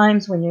at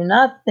times when you're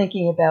not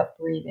thinking about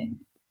breathing,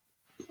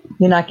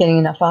 you're not getting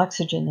enough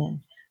oxygen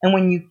in. And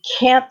when you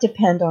can't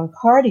depend on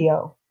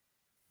cardio,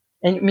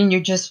 and I mean, you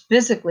just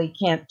physically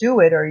can't do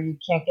it or you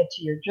can't get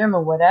to your gym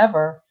or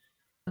whatever,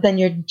 then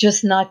you're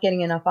just not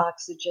getting enough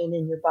oxygen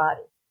in your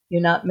body.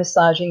 You're not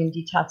massaging and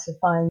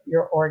detoxifying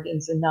your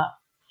organs enough.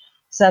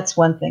 So that's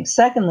one thing.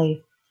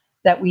 Secondly,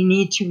 that we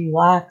need to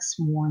relax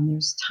more. And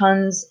there's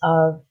tons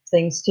of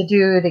things to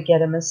do to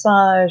get a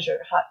massage or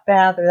a hot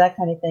bath or that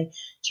kind of thing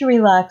to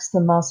relax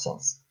the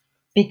muscles,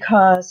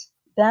 because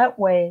that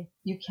way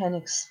you can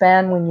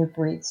expand when you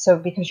breathe. So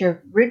because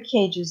your rib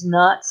cage is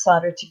not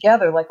soldered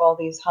together like all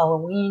these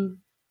Halloween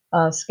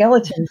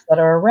skeletons that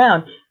are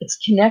around, it's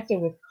connected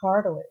with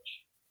cartilage.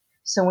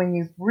 So when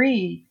you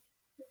breathe,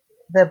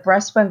 the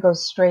breastbone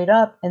goes straight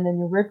up and then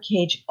your rib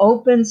cage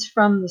opens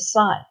from the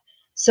side.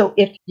 So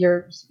if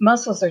your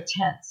muscles are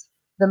tense,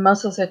 the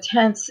muscles are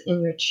tense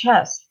in your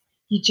chest,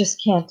 you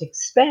just can't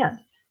expand,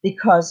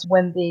 because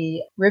when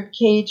the rib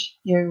cage,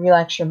 you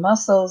relax your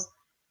muscles,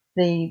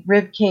 the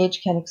rib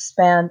cage can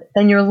expand,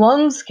 then your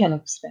lungs can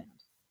expand.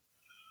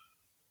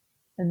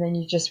 And then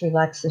you just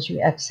relax as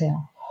you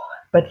exhale.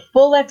 But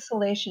full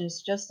exhalation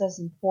is just as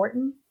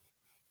important,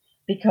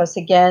 because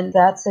again,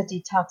 that's a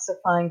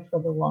detoxifying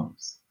for the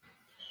lungs.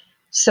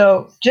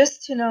 So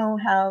just to know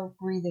how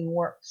breathing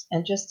works,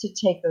 and just to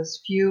take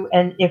those few,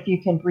 and if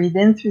you can breathe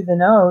in through the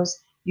nose,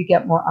 you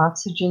get more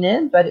oxygen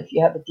in. But if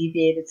you have a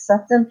deviated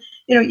septum,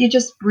 you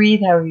just breathe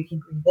however you can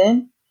breathe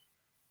in.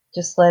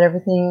 Just let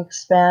everything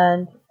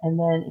expand. And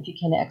then if you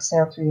can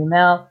exhale through your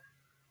mouth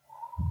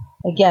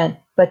again,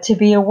 but to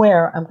be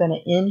aware, I'm going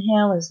to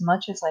inhale as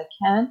much as I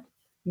can.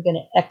 I'm going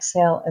to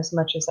exhale as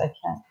much as I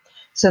can.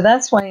 So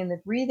that's why in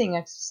the breathing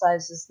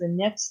exercises, the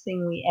next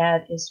thing we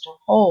add is to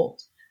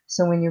hold.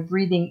 So when you're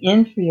breathing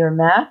in for your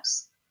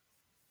max,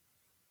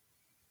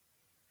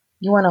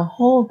 you want to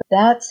hold.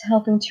 That's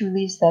helping to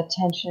release that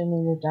tension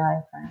in your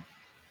diaphragm.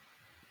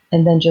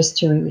 And then just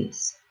to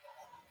release.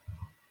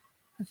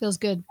 It feels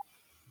good.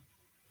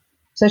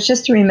 So it's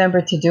just to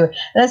remember to do it.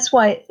 That's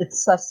why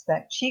it's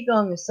suspect.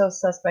 Qigong is so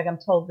suspect. I'm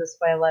told this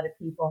by a lot of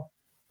people.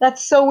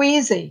 That's so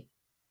easy.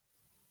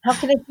 How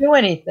can it do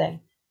anything?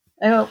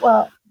 I go,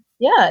 well,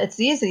 yeah, it's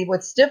easy.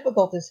 What's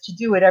difficult is to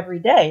do it every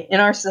day. In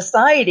our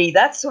society,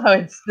 that's why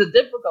it's the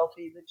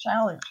difficulty, the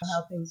challenge,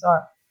 how things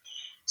are.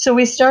 So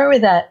we start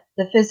with that,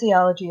 the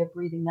physiology of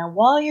breathing. Now,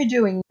 while you're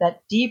doing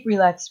that deep,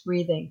 relaxed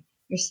breathing,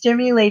 you're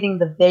stimulating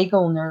the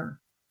vagal nerve.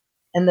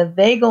 And the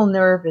vagal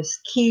nerve is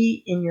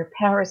key in your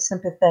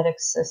parasympathetic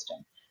system.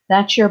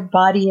 That's your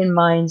body and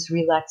mind's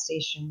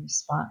relaxation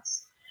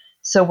response.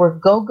 So we're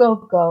go, go,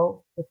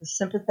 go with the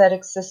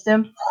sympathetic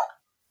system.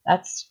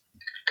 That's,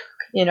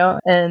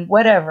 and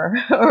whatever.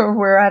 Or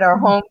we're at our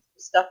homes,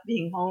 stuff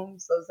being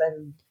homes, those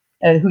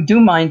that who do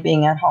mind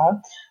being at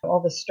home.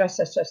 All the stress,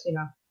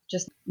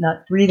 just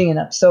not breathing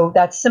enough. So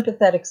that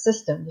sympathetic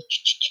system,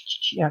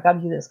 got to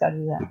do this, got to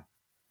do that.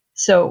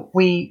 So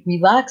we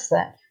relax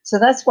that. So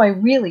that's why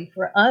really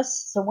for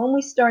us, so when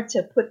we start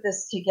to put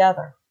this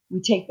together,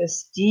 we take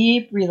this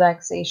deep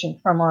relaxation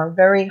from our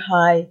very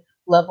high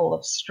level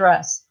of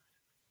stress,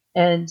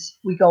 and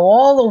we go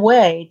all the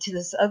way to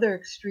this other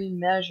extreme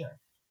measure.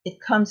 It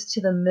comes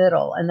to the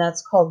middle, and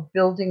that's called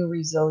building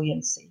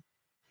resiliency.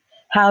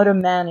 How to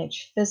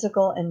manage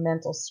physical and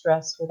mental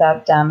stress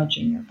without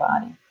damaging your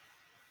body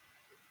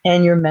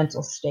and your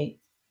mental state.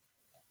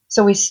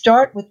 So we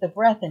start with the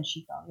breath in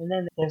Qigong, and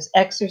then there's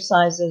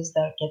exercises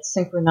that get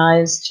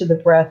synchronized to the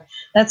breath.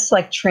 That's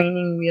like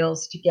training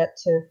wheels to get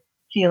to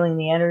feeling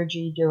the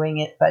energy doing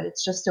it, but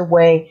it's just a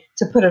way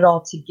to put it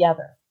all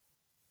together.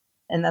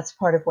 And that's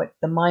part of what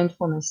the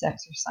mindfulness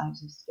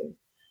exercises do,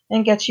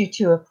 and gets you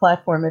to a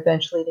platform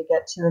eventually to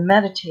get to the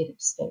meditative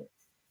state.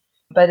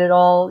 But it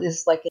all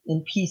is like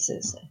in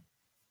pieces.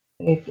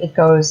 It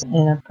goes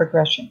in a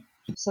progression.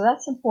 So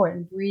that's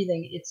important.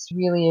 Breathing, it's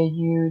really a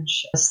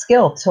huge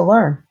skill to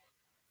learn.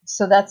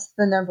 So that's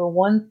the number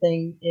one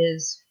thing,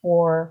 is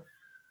for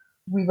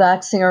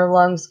relaxing our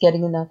lungs,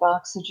 getting enough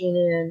oxygen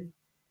in,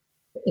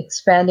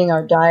 expanding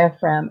our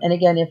diaphragm. And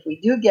again, if we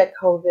do get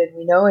COVID,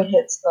 we know it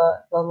hits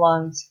the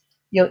lungs.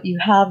 You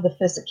have the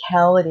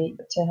physicality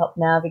to help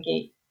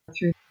navigate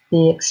through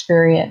the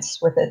experience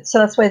with it. So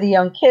that's why the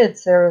young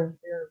kids, they're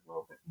a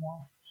little bit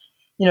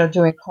more,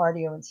 doing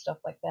cardio and stuff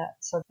like that.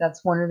 So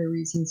that's one of the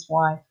reasons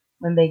why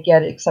when they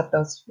get it, except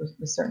those with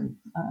certain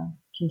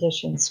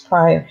conditions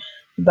prior,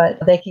 but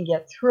they can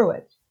get through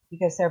it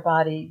because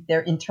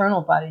their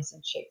internal body's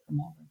in shape from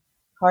all the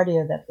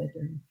cardio that they're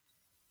doing.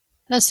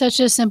 That's such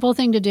a simple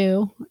thing to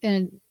do,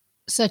 and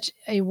such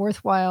a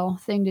worthwhile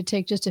thing to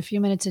take just a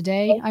few minutes a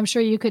day. I'm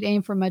sure you could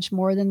aim for much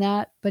more than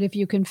that, but if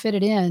you can fit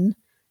it in,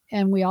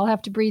 and we all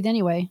have to breathe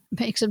anyway,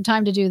 make some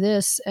time to do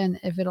this, and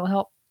if it'll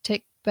help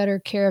take better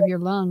care of your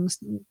lungs,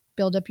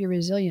 build up your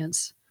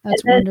resilience.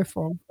 That's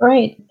wonderful.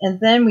 Right. And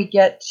then we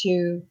get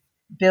to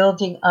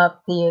building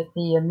up the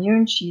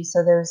immune chi.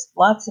 So there's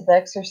lots of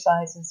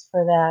exercises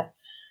for that.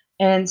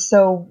 And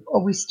so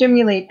we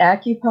stimulate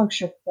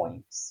acupuncture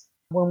points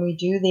when we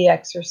do the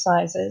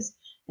exercises.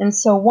 And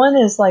so one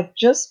is like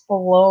just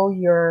below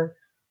your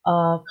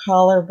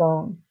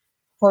collarbone,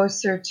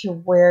 closer to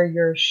where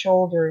your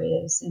shoulder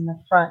is in the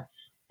front.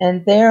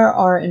 And there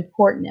are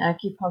important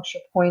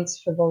acupuncture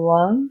points for the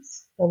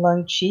lungs, the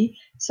lung chi.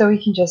 So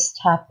we can just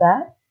tap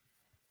that.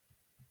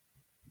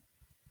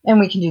 And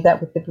we can do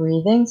that with the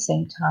breathing,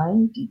 same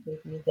time. Deeply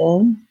breathe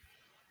in,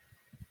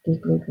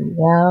 deeply breathe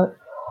out.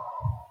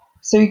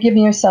 So you're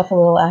giving yourself a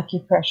little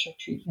acupressure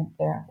treatment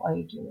there while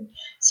you do it.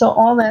 So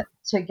all that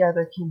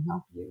together can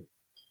help you.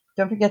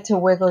 Don't forget to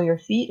wiggle your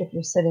feet if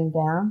you're sitting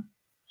down.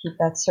 Keep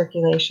that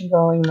circulation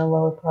going in the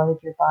lower part of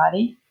your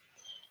body.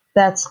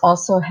 That's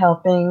also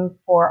helping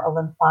for a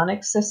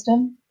lymphatic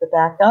system, the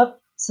backup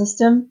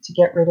system, to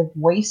get rid of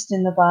waste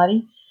in the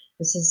body.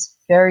 This is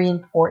very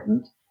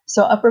important.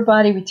 So upper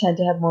body, we tend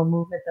to have more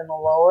movement than the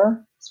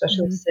lower,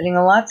 especially sitting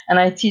a lot. And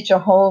I teach a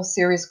whole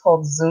series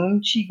called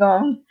Zoom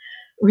Qigong,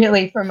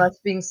 really from us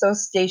being so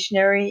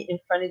stationary in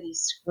front of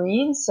these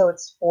screens. So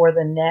it's for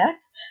the neck,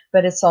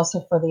 but it's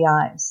also for the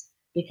eyes,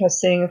 because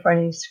sitting in front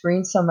of these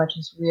screens so much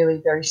is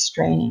really very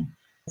straining.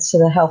 It's to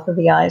the health of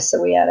the eyes.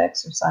 So we add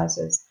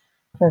exercises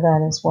for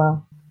that as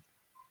well.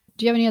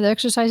 Do you have any other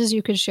exercises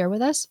you could share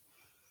with us?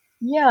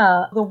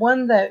 Yeah, the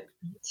one that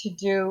to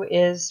do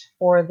is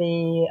for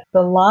the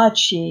La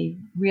Chi,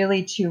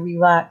 really to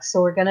relax.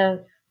 So we're going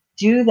to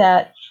do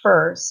that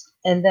first,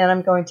 and then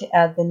I'm going to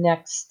add the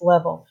next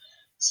level.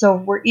 So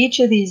where each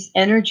of these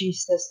energy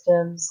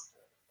systems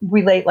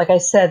relate, like I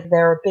said,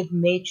 they're a big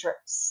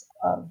matrix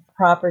of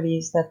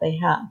properties that they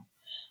have.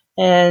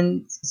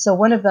 And so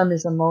one of them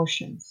is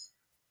emotions.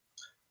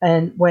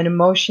 And when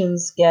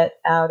emotions get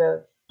out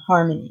of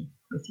harmony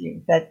with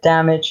you, that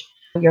damage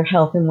your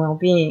health and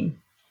well-being.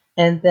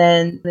 And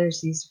then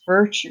there's these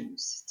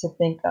virtues to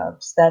think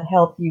of that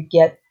help you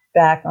get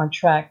back on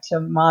track to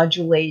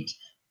modulate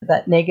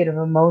that negative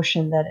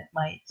emotion that it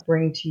might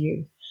bring to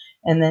you.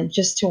 And then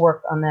just to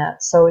work on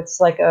that. So it's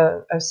like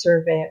a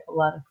survey of a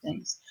lot of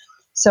things.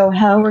 So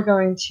how we're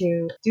going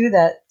to do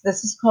that,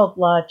 this is called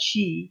La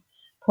Chi,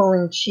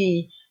 pulling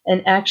Chi.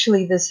 And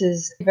actually, this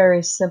is a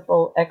very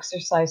simple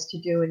exercise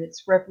to do, and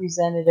it's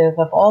representative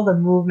of all the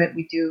movement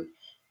we do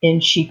in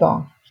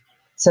Qigong.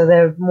 So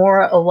there are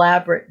more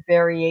elaborate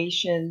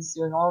variations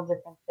doing all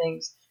different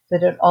things,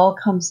 but it all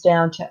comes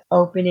down to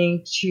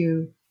opening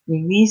to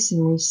release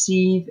and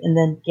receive, and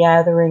then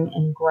gathering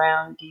and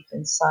ground deep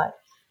inside.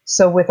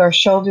 So with our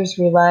shoulders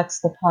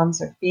relaxed, the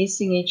palms are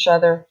facing each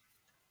other,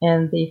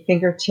 and the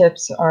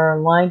fingertips are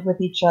aligned with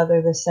each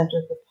other, the center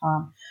of the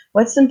palm.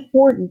 What's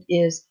important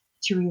is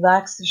to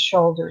relax the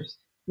shoulders.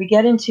 We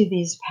get into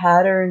these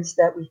patterns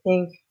that we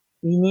think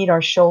we need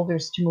our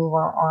shoulders to move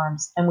our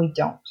arms, and we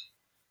don't.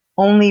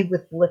 Only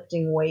with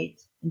lifting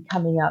weight and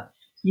coming up.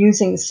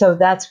 So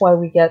that's why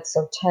we get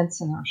so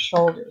tense in our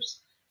shoulders.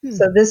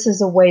 So this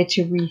is a way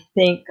to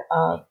rethink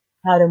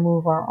how to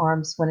move our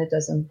arms when it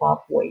doesn't involve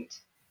weight.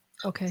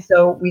 Okay.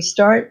 So we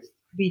start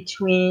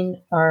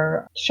between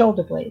our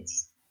shoulder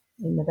blades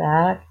in the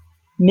back,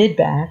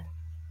 mid-back,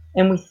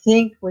 and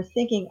we're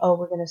thinking, oh,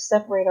 we're going to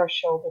separate our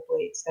shoulder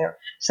blades there.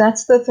 So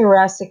that's the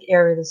thoracic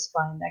area of the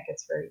spine that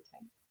gets very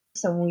tight.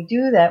 So when we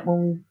do that,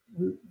 when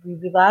we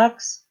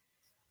relax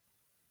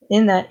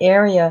in that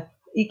area,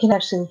 you can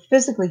actually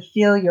physically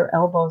feel your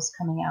elbows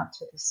coming out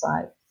to the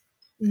side.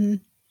 Mm-hmm.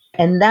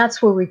 And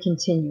that's where we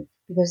continue,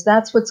 because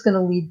that's what's going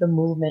to lead the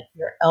movement,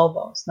 your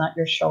elbows, not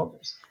your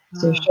shoulders.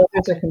 So your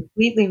shoulders are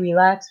completely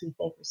relaxed. We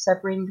think we're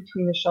separating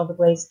between the shoulder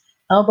blades.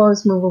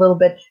 Elbows move a little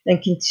bit,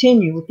 then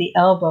continue with the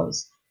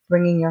elbows,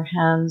 bringing your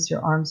hands,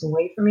 your arms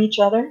away from each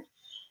other.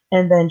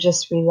 And then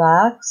just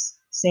relax.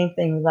 Same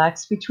thing,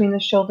 relax between the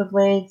shoulder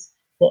blades.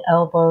 The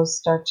elbows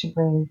start to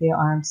bring the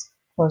arms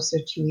closer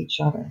to each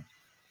other.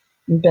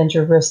 And bend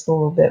your wrist a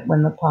little bit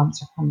when the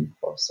palms are coming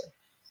closer.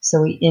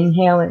 So we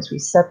inhale as we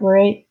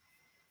separate.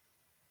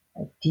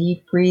 A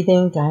deep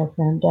breathing,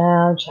 diaphragm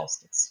down,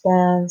 chest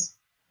expands.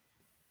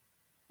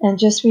 And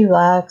just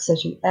relax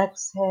as you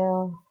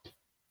exhale,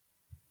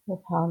 the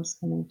palms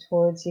coming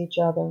towards each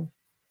other.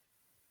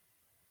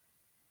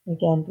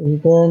 Again,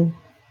 breathe in.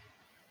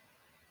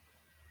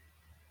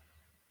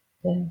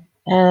 Good.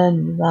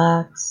 And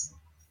relax.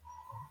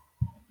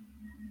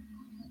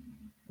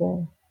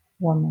 Good.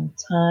 One more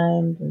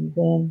time, breathe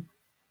in.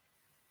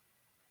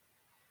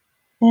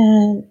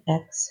 And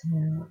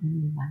exhale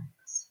and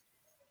relax.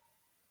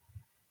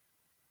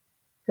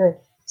 Good.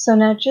 So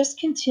now just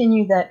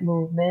continue that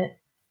movement.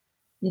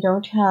 You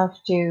don't have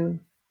to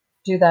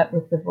do that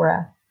with the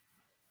breath.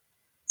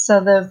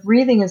 So the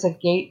breathing is a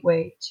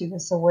gateway to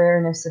this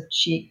awareness of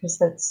Qi, because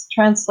that's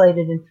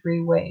translated in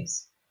three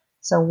ways.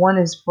 So one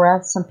is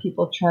breath. Some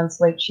people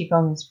translate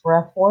Qigong as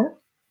breath work.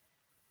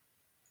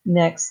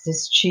 Next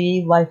is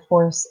Qi, life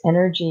force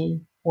energy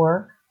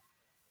work.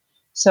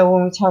 So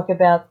when we talk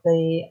about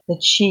the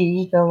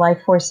Qi, the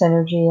life force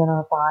energy in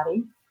our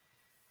body.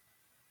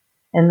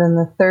 And then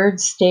the third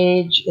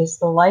stage is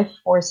the life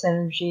force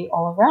energy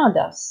all around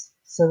us.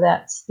 So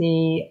that's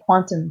the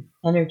quantum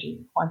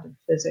energy, quantum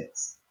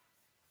physics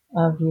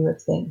view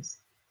of things.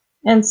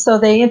 And so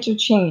they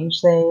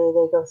interchange, they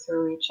go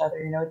through each other.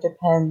 It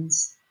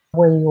depends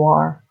where you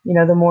are.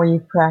 The more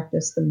you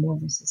practice, the more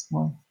this is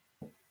more.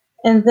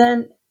 And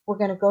then we're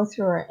going to go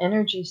through our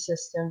energy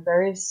system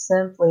very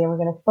simply, and we're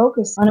going to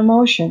focus on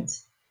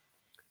emotions.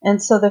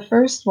 And so the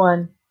first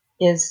one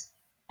is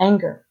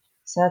anger.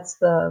 So that's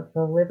the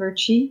liver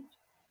Qi.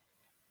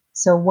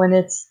 So when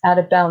it's out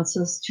of balance,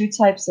 so there's two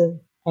types of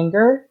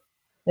anger.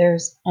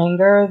 There's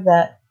anger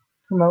that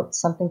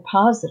promotes something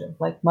positive,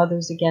 like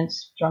Mothers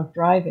Against Drunk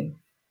Driving.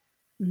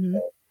 Mm-hmm.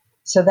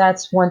 So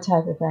that's one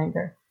type of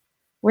anger.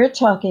 We're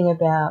talking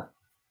about,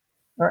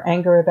 or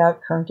anger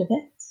about current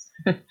events.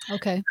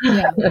 Okay.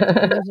 Yeah.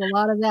 There's a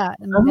lot of that.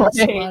 And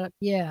that's a lot of,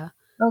 yeah.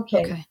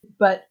 Okay. Okay.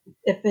 But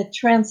if it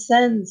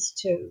transcends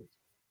to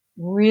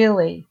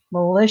really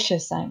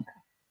malicious anger,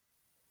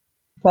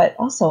 but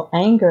also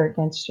anger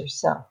against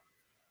yourself,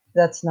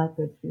 that's not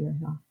good for your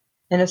health.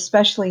 And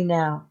especially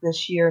now,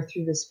 this year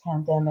through this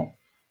pandemic,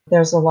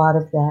 there's a lot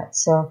of that.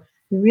 So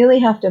we really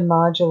have to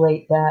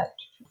modulate that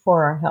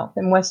for our health.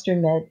 And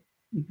Western Med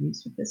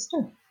agrees with this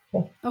too.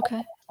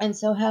 Okay. And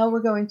so how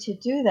we're going to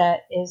do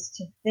that is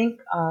to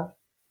think of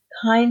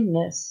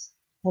kindness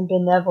and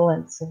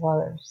benevolence of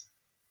others,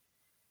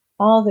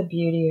 all the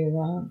beauty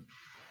around.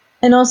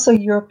 And also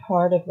you're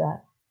part of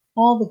that,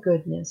 all the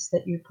goodness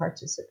that you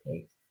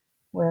participate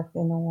with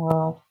in the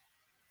world.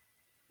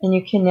 And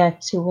you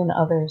connect to when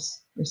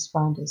others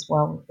respond as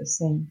well with the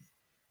same.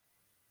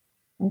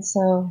 And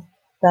so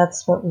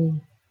that's what we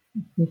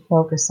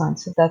focus on.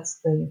 So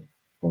that's the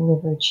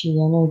liver chi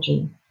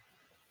energy.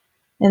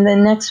 And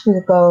then next we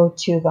go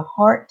to the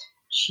heart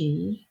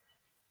chi.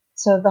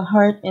 So the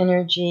heart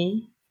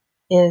energy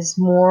is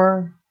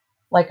more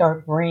like our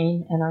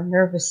brain and our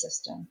nervous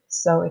system.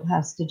 So it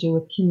has to do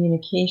with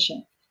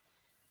communication.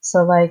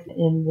 So like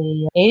in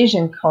the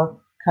Asian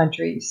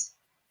countries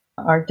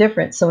are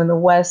different. So in the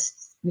West,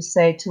 we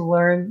say to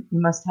learn, you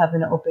must have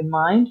an open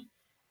mind.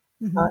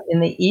 Mm-hmm.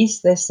 In the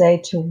East, they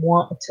say to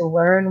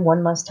learn,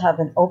 one must have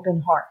an open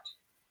heart.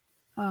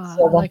 I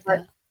like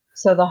that.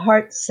 So the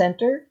heart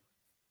center.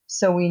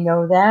 So we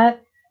know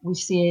that. We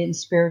see it in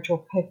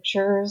spiritual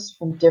pictures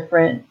from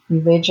different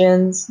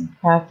religions and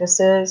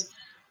practices.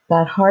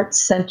 That heart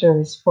center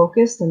is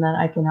focused in that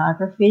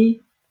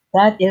iconography.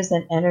 That is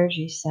an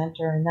energy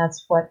center, and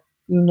that's what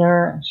we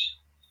nourish,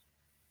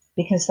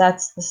 because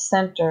that's the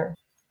center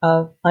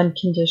of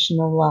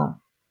unconditional love,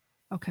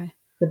 Okay.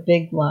 the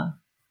big love.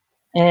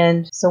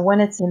 And so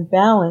when it's in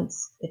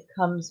balance, it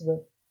comes with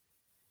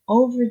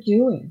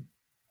overdoing,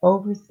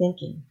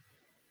 overthinking,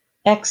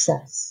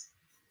 excess,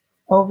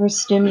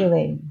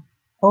 overstimulating,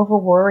 over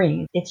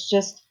worrying. It's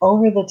just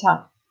over the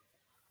top.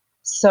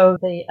 So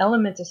the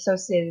element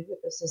associated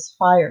with this is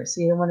fire.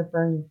 So you don't want to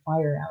burn your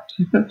fire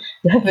out.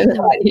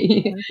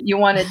 Definitely. You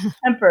want it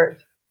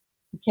tempered.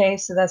 Okay,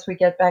 so that's we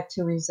get back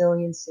to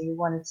resiliency. You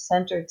want it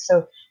centered.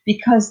 So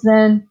because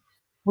then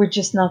we're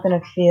just not going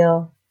to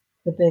feel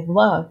the big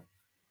love.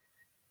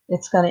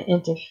 It's going to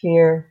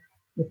interfere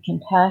with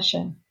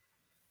compassion.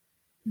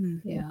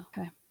 Yeah.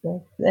 Okay.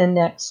 And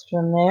next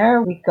from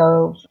there, we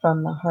go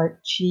from the heart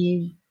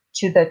chi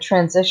to the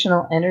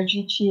transitional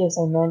energy chi, as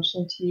I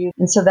mentioned to you.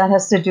 And so that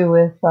has to do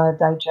with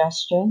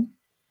digestion,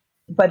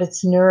 but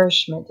it's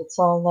nourishment. It's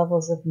all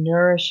levels of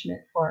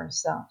nourishment for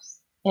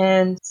ourselves.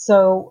 And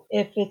so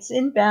if it's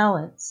in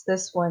balance,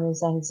 this one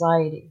is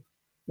anxiety,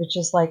 which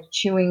is like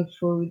chewing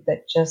food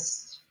that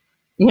just,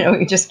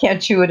 you just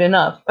can't chew it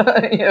enough.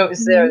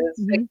 It's there,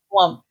 this big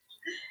clump,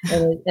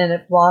 and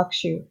it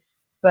blocks you.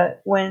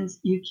 But when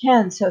you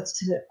can, so it's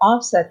to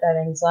offset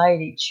that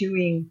anxiety,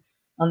 chewing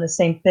on the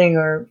same thing,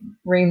 or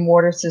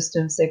rainwater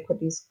systems, they put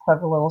these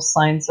clever little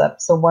signs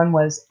up. So one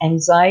was,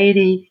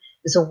 anxiety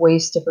is a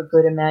waste of a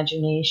good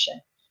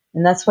imagination.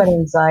 And that's what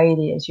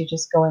anxiety is. You're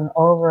just going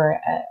over,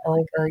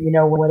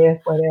 what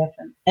if,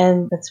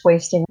 and that's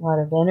wasting a lot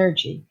of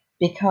energy,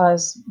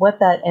 because what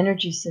that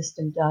energy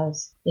system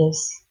does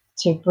is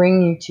to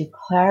bring you to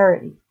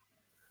clarity,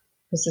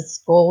 because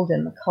it's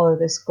golden, the color,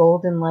 this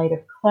golden light of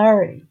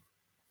clarity,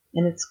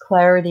 and it's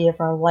clarity of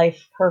our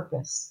life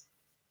purpose,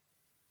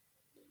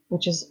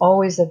 which is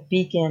always a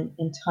beacon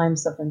in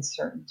times of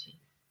uncertainty.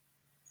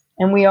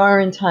 And we are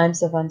in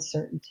times of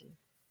uncertainty.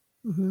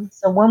 Mm-hmm.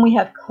 So when we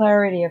have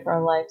clarity of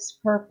our life's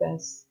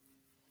purpose,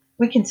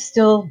 we can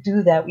still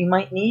do that. We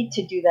might need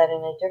to do that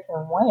in a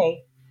different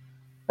way,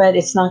 but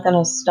it's not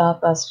going to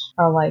stop us,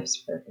 our life's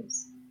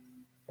purpose.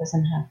 It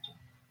doesn't have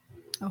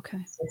to.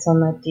 Okay. So it's on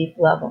that deep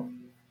level.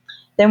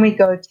 Then we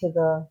go to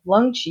the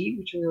lung chi,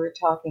 which we were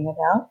talking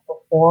about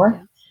before.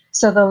 Yeah.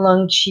 So the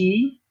lung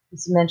chi,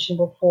 as mentioned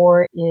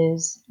before,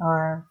 is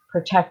our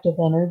protective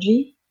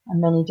energy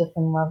on many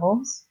different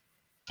levels.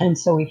 And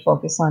so we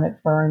focus on it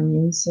for our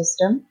immune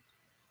system.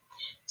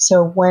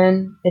 So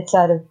when it's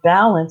out of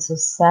balance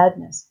is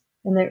sadness.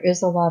 And there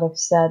is a lot of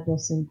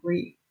sadness and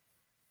grief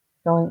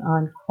going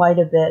on quite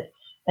a bit.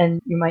 And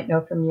you might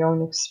know from your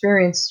own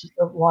experience,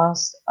 the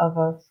loss of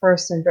a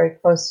person very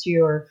close to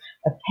you, or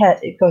a pet,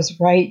 it goes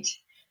right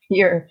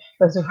here,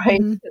 goes right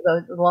to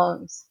the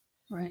lungs.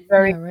 Right.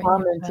 Very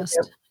common to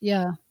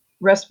get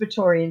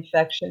respiratory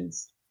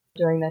infections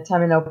during that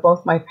time. I know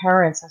both my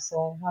parents, I said,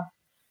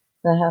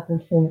 that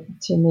happened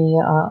to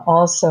me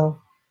also.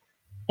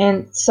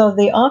 And so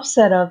the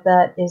offset of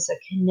that is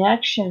a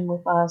connection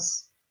with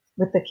us,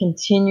 with the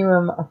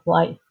continuum of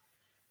life.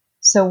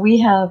 So we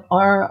have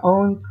our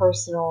own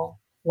personal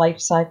life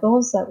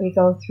cycles that we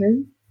go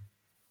through.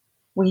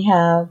 We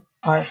have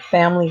our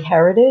family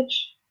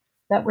heritage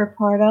that we're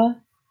part of,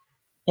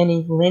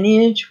 any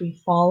lineage we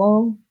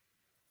follow,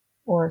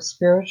 or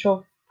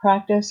spiritual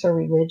practice or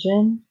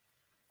religion.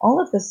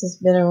 All of this has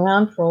been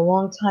around for a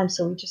long time,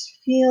 so we just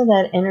feel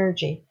that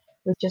energy.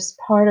 We're just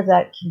part of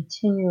that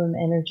continuum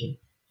energy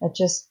that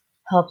just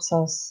helps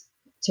us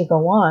to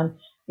go on,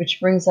 which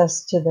brings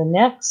us to the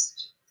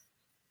next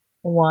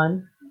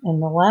one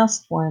and the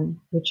last one,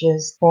 which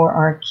is for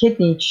our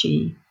kidney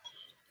chi.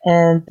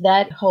 And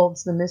that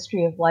holds the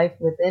mystery of life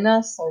within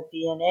us, our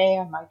DNA,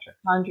 our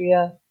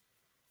mitochondria,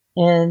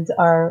 and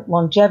our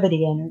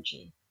longevity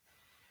energy.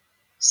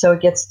 So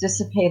it gets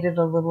dissipated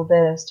a little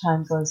bit as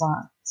time goes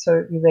on. So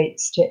it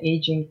relates to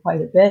aging quite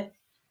a bit.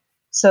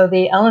 So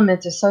the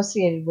element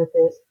associated with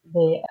it,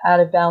 the out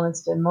of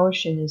balanced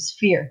emotion, is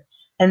fear.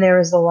 And there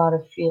is a lot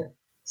of fear.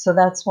 So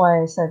that's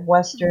why I said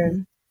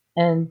Western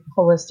and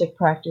holistic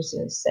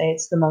practices say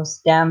it's the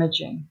most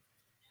damaging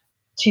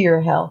to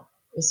your health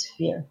is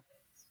fear.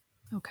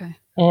 Okay.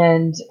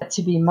 And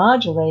to be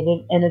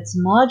modulated, and it's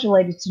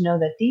modulated to know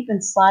that deep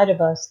inside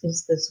of us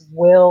is this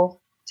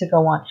will to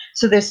go on.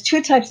 So there's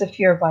two types of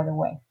fear, by the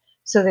way.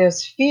 So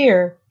there's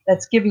fear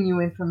that's giving you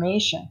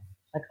information,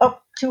 like, oh,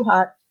 too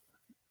hot.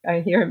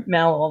 I hear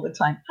Mal all the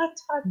time, hot,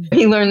 hot.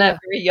 He learned that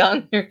very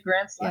young, your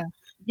grandson.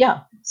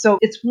 Yeah. So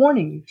it's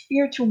warning you,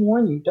 fear to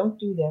warn you, don't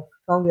do that,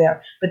 go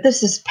there. But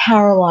this is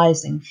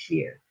paralyzing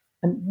fear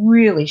and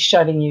really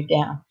shutting you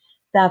down.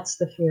 That's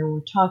the fear we're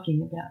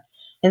talking about.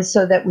 And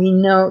so that we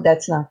know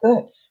that's not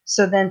good.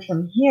 So then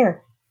from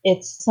here,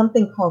 it's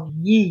something called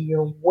yi,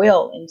 your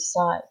will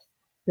inside,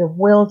 the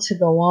will to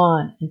go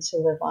on and to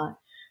live on.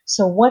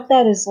 So what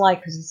that is like,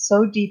 because it's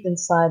so deep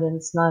inside and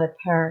it's not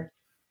apparent,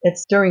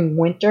 it's during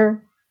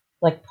winter,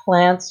 like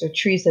plants or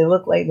trees, they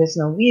look like there's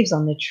no leaves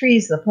on the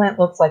trees. The plant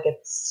looks like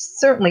it's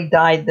certainly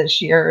died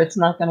this year. It's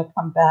not going to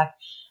come back.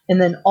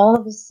 And then all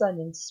of a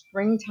sudden,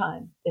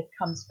 springtime, it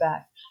comes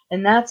back.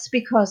 And that's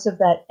because of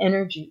that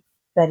energy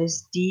that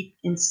is deep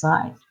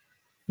inside,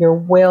 your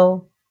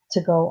will to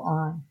go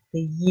on,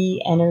 the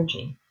yi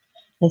energy.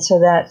 And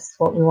so that's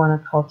what we want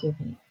to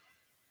cultivate.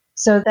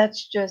 So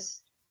that's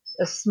just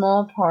a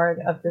small part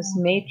of this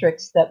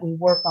matrix that we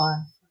work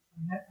on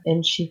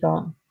in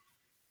Qigong.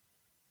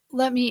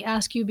 Let me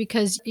ask you,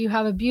 because you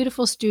have a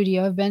beautiful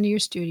studio. I've been to your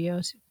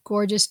studios,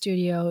 gorgeous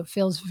studio. It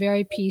feels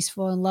very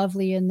peaceful and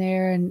lovely in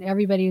there. And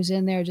everybody who's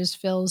in there just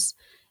feels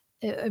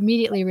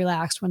immediately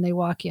relaxed when they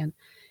walk in.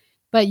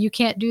 But you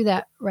can't do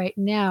that right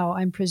now,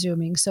 I'm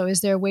presuming. So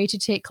is there a way to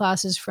take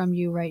classes from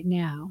you right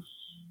now?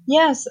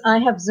 Yes, I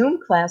have Zoom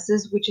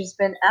classes, which has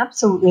been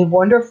absolutely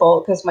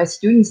wonderful because my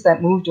students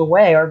that moved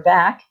away are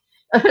back.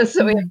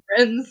 So we have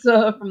friends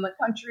from the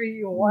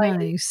country, Hawaii.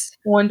 Nice.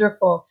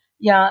 Wonderful.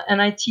 Yeah,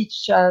 and I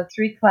teach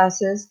 3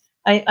 classes.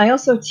 I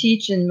also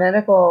teach in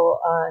medical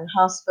and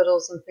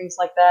hospitals and things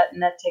like that,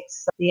 and that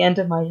takes the end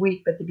of my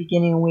week. But the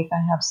beginning of the week, I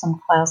have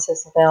some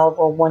classes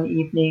available one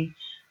evening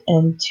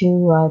and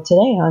 2 today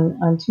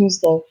on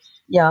Tuesday.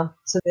 Yeah,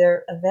 so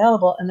they're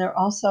available, and they're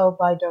also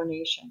by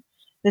donation.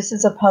 This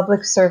is a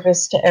public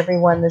service to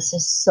everyone. This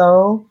is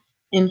so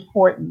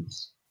important.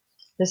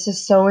 This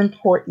is so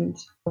important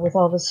with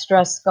all the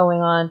stress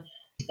going on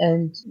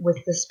and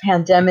with this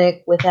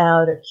pandemic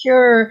without a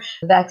cure.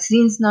 The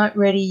vaccine's not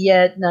ready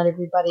yet. Not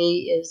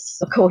everybody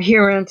is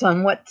coherent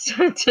on what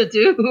to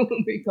do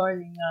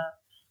regarding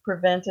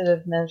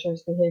preventative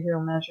measures,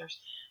 behavioral measures.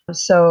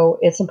 So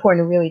it's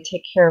important to really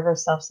take care of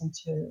ourselves and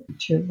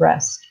to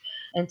rest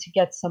and to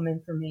get some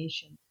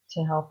information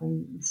to help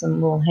and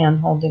some little hand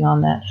holding on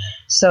that.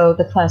 So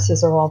the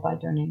classes are all by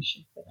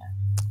donation for that.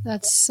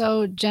 That's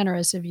so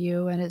generous of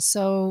you. And it's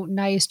so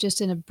nice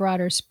just in a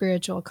broader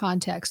spiritual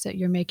context that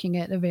you're making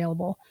it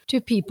available to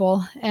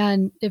people.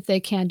 And if they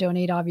can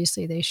donate,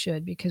 obviously they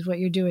should, because what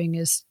you're doing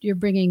is you're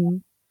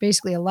bringing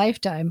basically a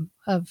lifetime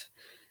of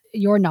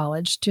your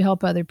knowledge to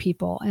help other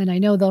people. And I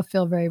know they'll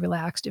feel very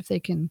relaxed if they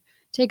can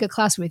take a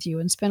class with you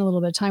and spend a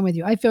little bit of time with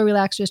you. I feel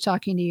relaxed just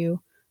talking to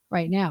you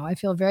right now. I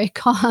feel very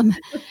calm.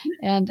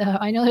 And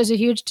I know there's a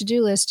huge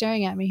to-do list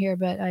staring at me here,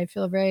 but I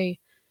feel very,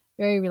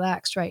 very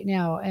relaxed right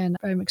now. And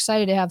I'm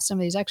excited to have some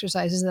of these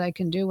exercises that I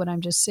can do when I'm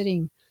just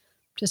sitting,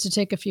 just to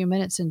take a few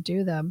minutes and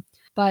do them.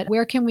 But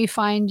where can we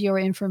find your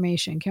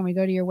information? Can we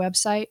go to your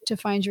website to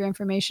find your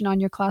information on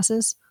your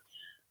classes?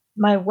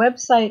 My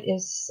website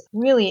is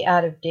really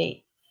out of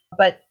date,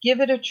 but give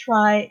it a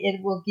try.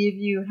 It will give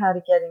you how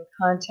to get in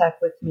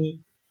contact with me.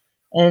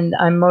 And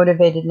I'm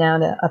motivated now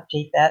to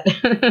update that.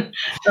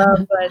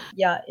 But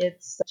yeah,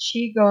 it's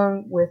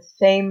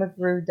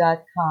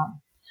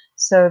qigongwithfaymcgrew.com.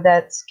 So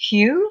that's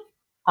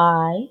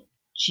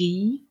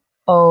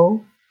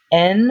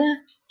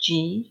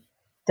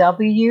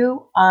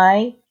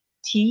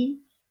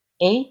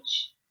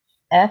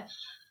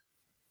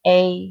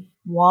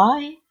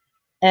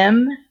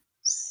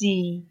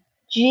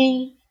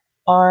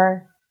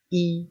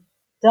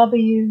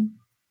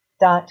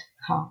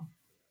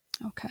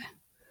Okay.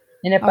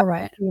 And if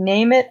I could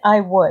name it,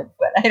 I would,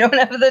 but I don't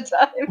have the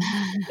time.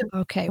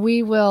 Okay.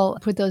 We will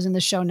put those in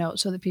the show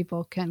notes so that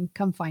people can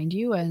come find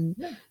you and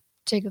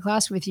take a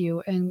class with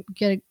you and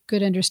get a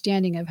good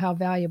understanding of how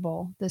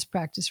valuable this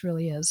practice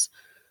really is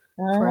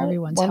for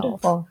everyone's wonderful.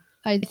 health.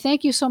 I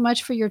thank you so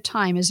much for your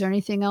time. Is there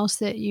anything else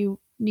that you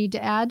need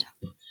to add?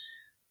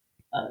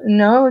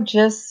 No,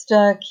 just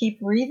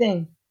keep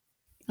breathing.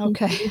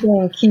 Okay. Keep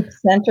breathing, keep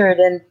centered,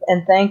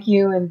 and thank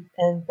you,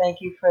 and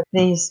thank you for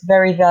these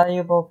very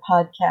valuable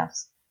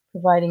podcasts,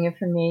 providing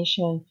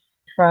information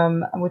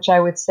from, which I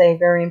would say,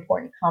 very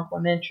important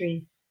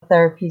complementary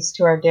therapies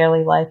to our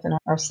daily life and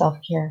our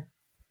self-care.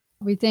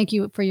 We thank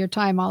you for your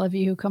time, all of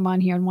you who come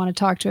on here and want to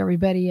talk to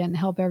everybody and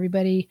help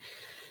everybody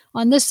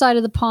on this side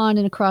of the pond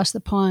and across the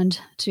pond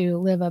to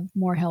live a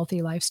more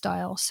healthy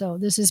lifestyle. So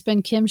this has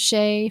been Kim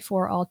Shea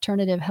for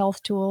Alternative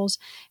Health Tools,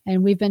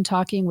 and we've been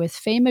talking with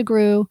Faye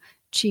McGrew,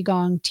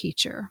 Qigong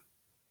teacher.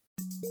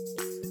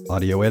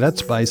 Audio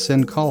edits by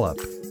Sin Collop.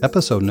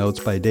 Episode notes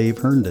by Dave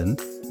Herndon.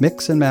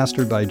 Mixed and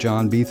mastered by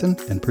John Beethan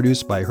and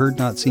produced by Heard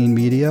Not Seen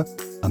Media.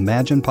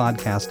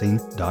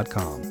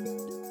 ImaginePodcasting.com.